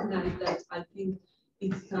recognized that. I think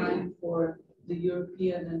it's time for the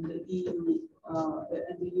European and the EU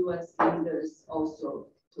and the US leaders also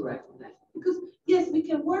to recognize. Because yes, we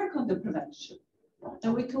can work on the prevention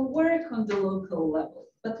and we can work on the local level,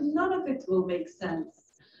 but none of it will make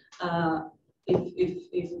sense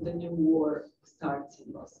if the new war starts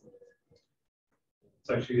in Bosnia. It's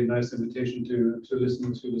actually a nice invitation to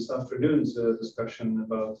listen to this afternoon's discussion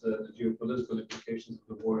about the geopolitical implications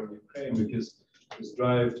of the war in Ukraine, because this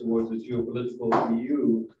drive towards a geopolitical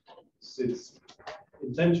EU sits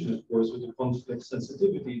in tension, of course, with the conflict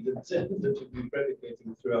sensitivity that you've been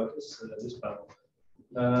predicating throughout this panel.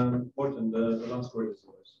 Morten, the last word is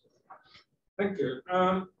yours. Thank you.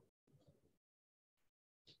 I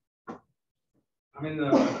mean,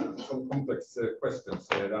 some complex questions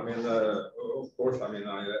here. I mean, of course, I mean,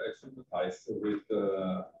 I sympathize with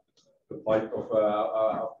the plight of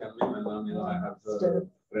Afghan women. I mean, I have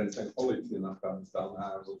friends and colleagues in Afghanistan.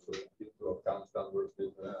 I have also been to Afghanistan, worked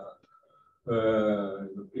with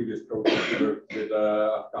the previous project, we worked with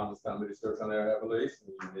Afghanistan Research and Evaluation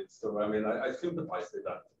Unit. So, I mean, I sympathize with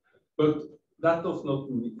that. But that does not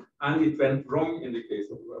mean, and it went wrong in the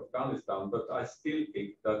case of Afghanistan, but I still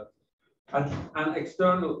think that an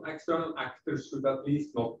external actor should at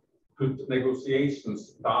least not put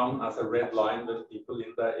negotiations down as a red line when people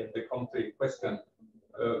in the country in question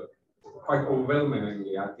quite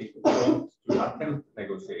overwhelmingly, I think, want to attempt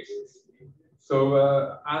negotiations. So,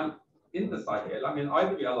 and in the Sahel, I mean,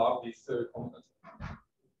 either we allow these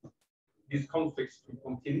conflicts to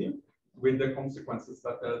continue with the consequences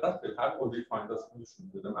that that will have, or we find a solution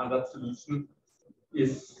to them, and that solution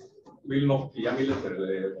will not be a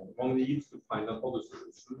military one. One needs to find another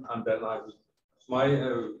solution, and then my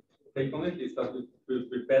take on it is that it will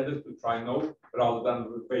be better to try now rather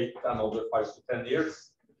than wait another 5 to 10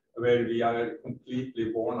 years, where we are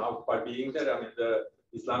completely worn out by being there. I mean, the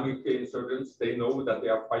Islamic insurgents, they know that they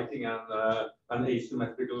are fighting an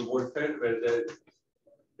asymmetrical warfare, where their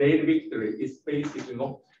victory is basically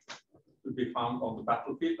not to be found on the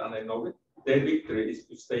battlefield, and they know it. Their victory is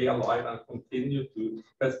to stay alive and continue to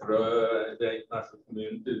pester the international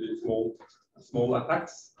community with small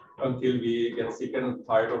attacks until we get sick and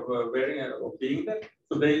tired of being there.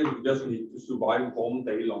 So they just need to survive one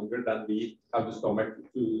day longer than we have the stomach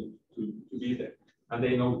to be there, and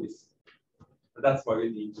they know this. That's why we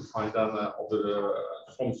need to find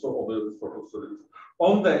some sort of solution.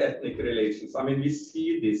 On the ethnic relations, I mean, we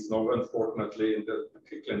see this now, unfortunately,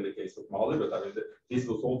 particularly in the case of Mali, but I mean, this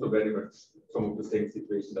was also very much some of the same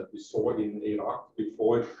situation that we saw in Iraq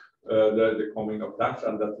before the coming of Daesh,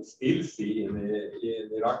 and that we still see in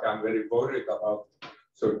Iraq. I'm very worried about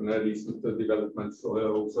certain recent developments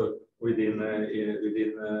also within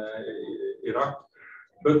Iraq.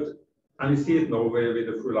 And you see it now with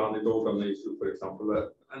the Fulani Dogon issue, for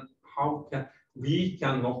example, and how we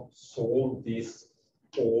cannot solve these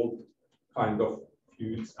old kind of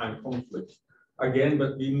feuds and conflicts again,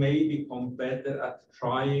 but we may become better at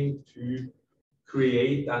trying to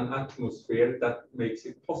create an atmosphere that makes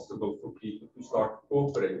it possible for people to start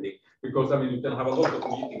cooperating. Because, I mean, you can have a lot of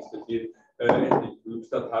meetings between ethnic groups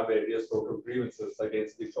that have various sort of grievances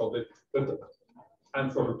against each other,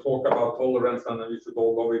 and sort of talk about tolerance, and we should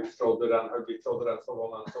all love each other and hug each other and so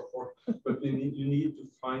on and so forth. But you need to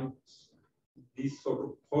find these sort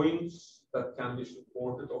of points that can be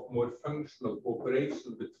supported of more functional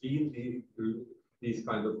cooperation between these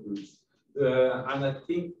kind of groups. And I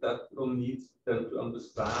think that one needs them to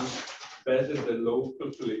understand better the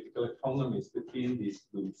local political economies between these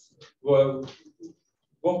groups. Well,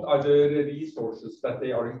 what are the resources that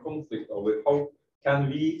they are in conflict over? How can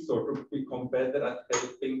we sort of become better at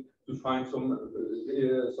helping to find some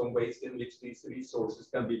ways in which these resources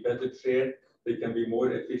can be better shared, they can be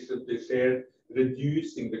more efficiently shared,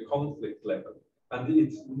 reducing the conflict level? And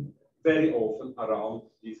it's very often around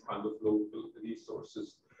these kind of local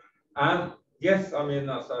resources. And yes, I mean,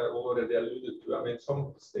 as I already alluded to, I mean,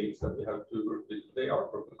 some states that we have to work with, they are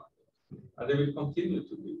problematic. And they will continue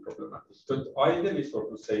to be problematic. But either we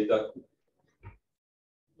sort of say that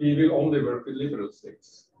we will only work with liberal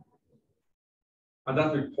states, and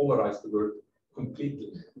that will polarize the world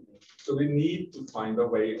completely. So we need to find a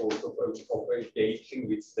way also of engaging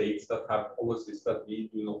with states that have policies that we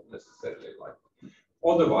do not necessarily like.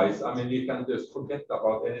 Otherwise, I mean, we can just forget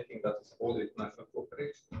about anything that is called international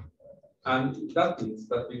cooperation. And that means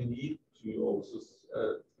that we need to also,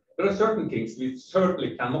 there are certain things we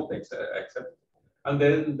certainly cannot accept. And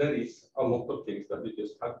then there is a lot of things that we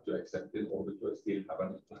just have to accept in order to still have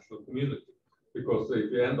an international community. Because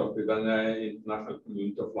if you end up with an international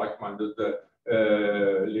community of like-minded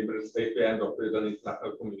liberal states, we end up with an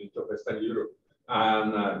international community of Western Europe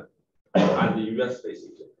and the US,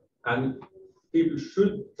 basically. And people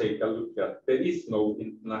should take a look at, there is no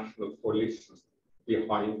international coalition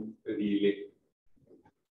behind really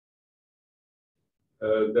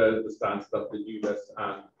the stance that the US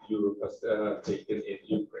and Europe has taken in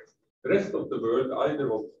Ukraine. The rest of the world either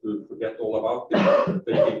wants to forget all about it,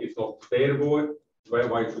 they think it's not their war,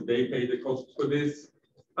 why should they pay the cost for this?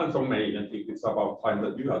 And some may even think it's about time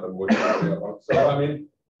that you had a war to worry about. So, I mean,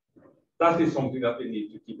 that is something that we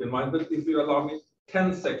need to keep in mind. But if you allow me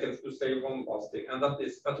 10 seconds to say one last thing, and that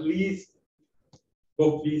is at least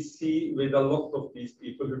what we see with a lot of these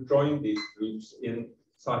people who join these groups in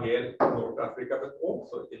Sahel, North Africa, but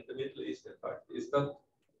also in the Middle East, in fact, is that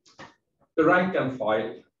the rank and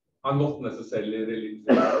file are not necessarily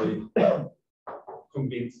religiously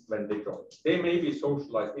convinced when they join. They may be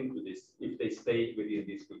socialized into this if they stay within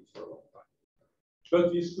these groups for a long time.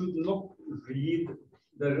 But we should not read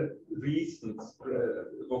the reasons,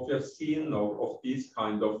 what we have seen now of these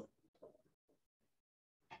kind of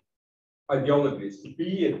ideologies,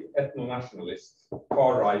 be it ethno-nationalist,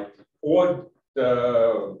 far right, or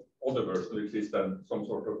the other version, which is then some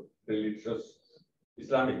sort of religious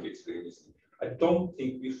Islamic extremism. I don't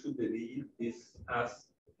think we should read this as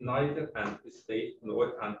neither anti-state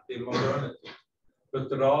nor anti-modernity, but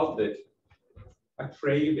rather a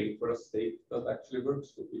craving for a state that actually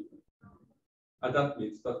works for people. And that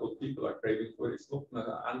means that what people are craving for is not an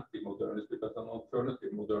anti-modernity, but an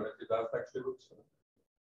alternative modernity that actually works for them.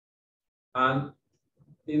 And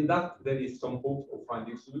in that, there is some hope of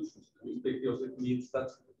finding solutions, because it means that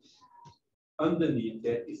underneath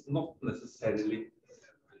there is not necessarily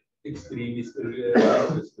extremist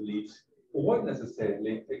religious beliefs or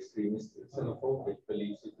necessarily extremist xenophobic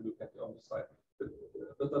beliefs if you look at the other side,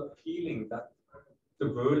 but a feeling that the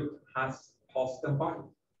world has passed them by,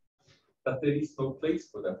 that there is no place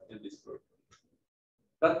for them in this world.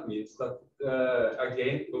 That means that,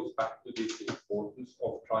 again, it goes back to this importance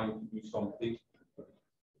of trying to do something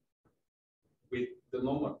with the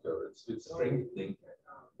non-occurrence, with strengthening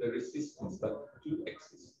the resistance that do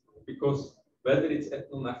exist. Because whether it's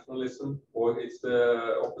ethno-nationalism or it's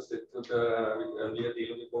the opposite to the we are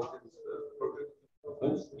dealing with both in this project,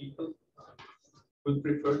 most people would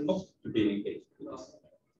prefer not to be engaged with this.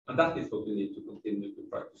 And that is what we need to continue to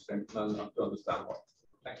try to strengthen and to understand why.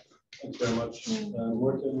 Thank you. Thanks very much,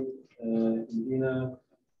 Morten, Edina.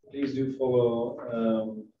 Please do follow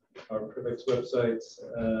our PREVEX website.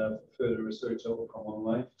 Further research that will come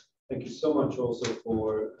online. Thank you so much also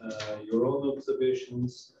for your own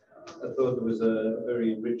observations. I thought it was a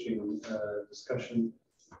very enriching discussion,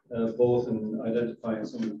 both in identifying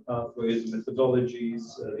some of the pathways, methodologies,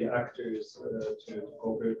 the actors to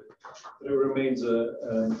cooperate. But it remains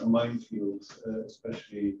a minefield,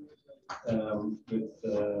 especially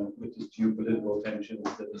with these geopolitical tensions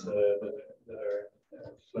that are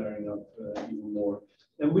flaring up even more,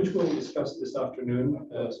 and which we'll discuss this afternoon.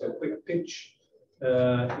 So a quick pitch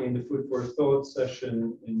in the Food for Thought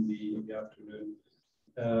session in the afternoon.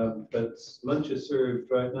 But lunch is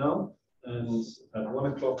served right now, and at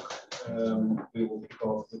 1 o'clock we will kick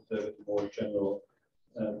off with the more general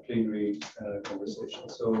plenary conversation.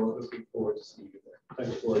 So looking forward to seeing you there.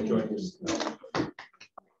 Thanks for joining us.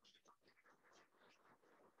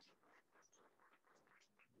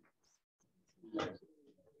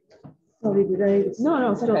 Sorry, did I?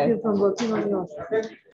 No, stop you from working on yours.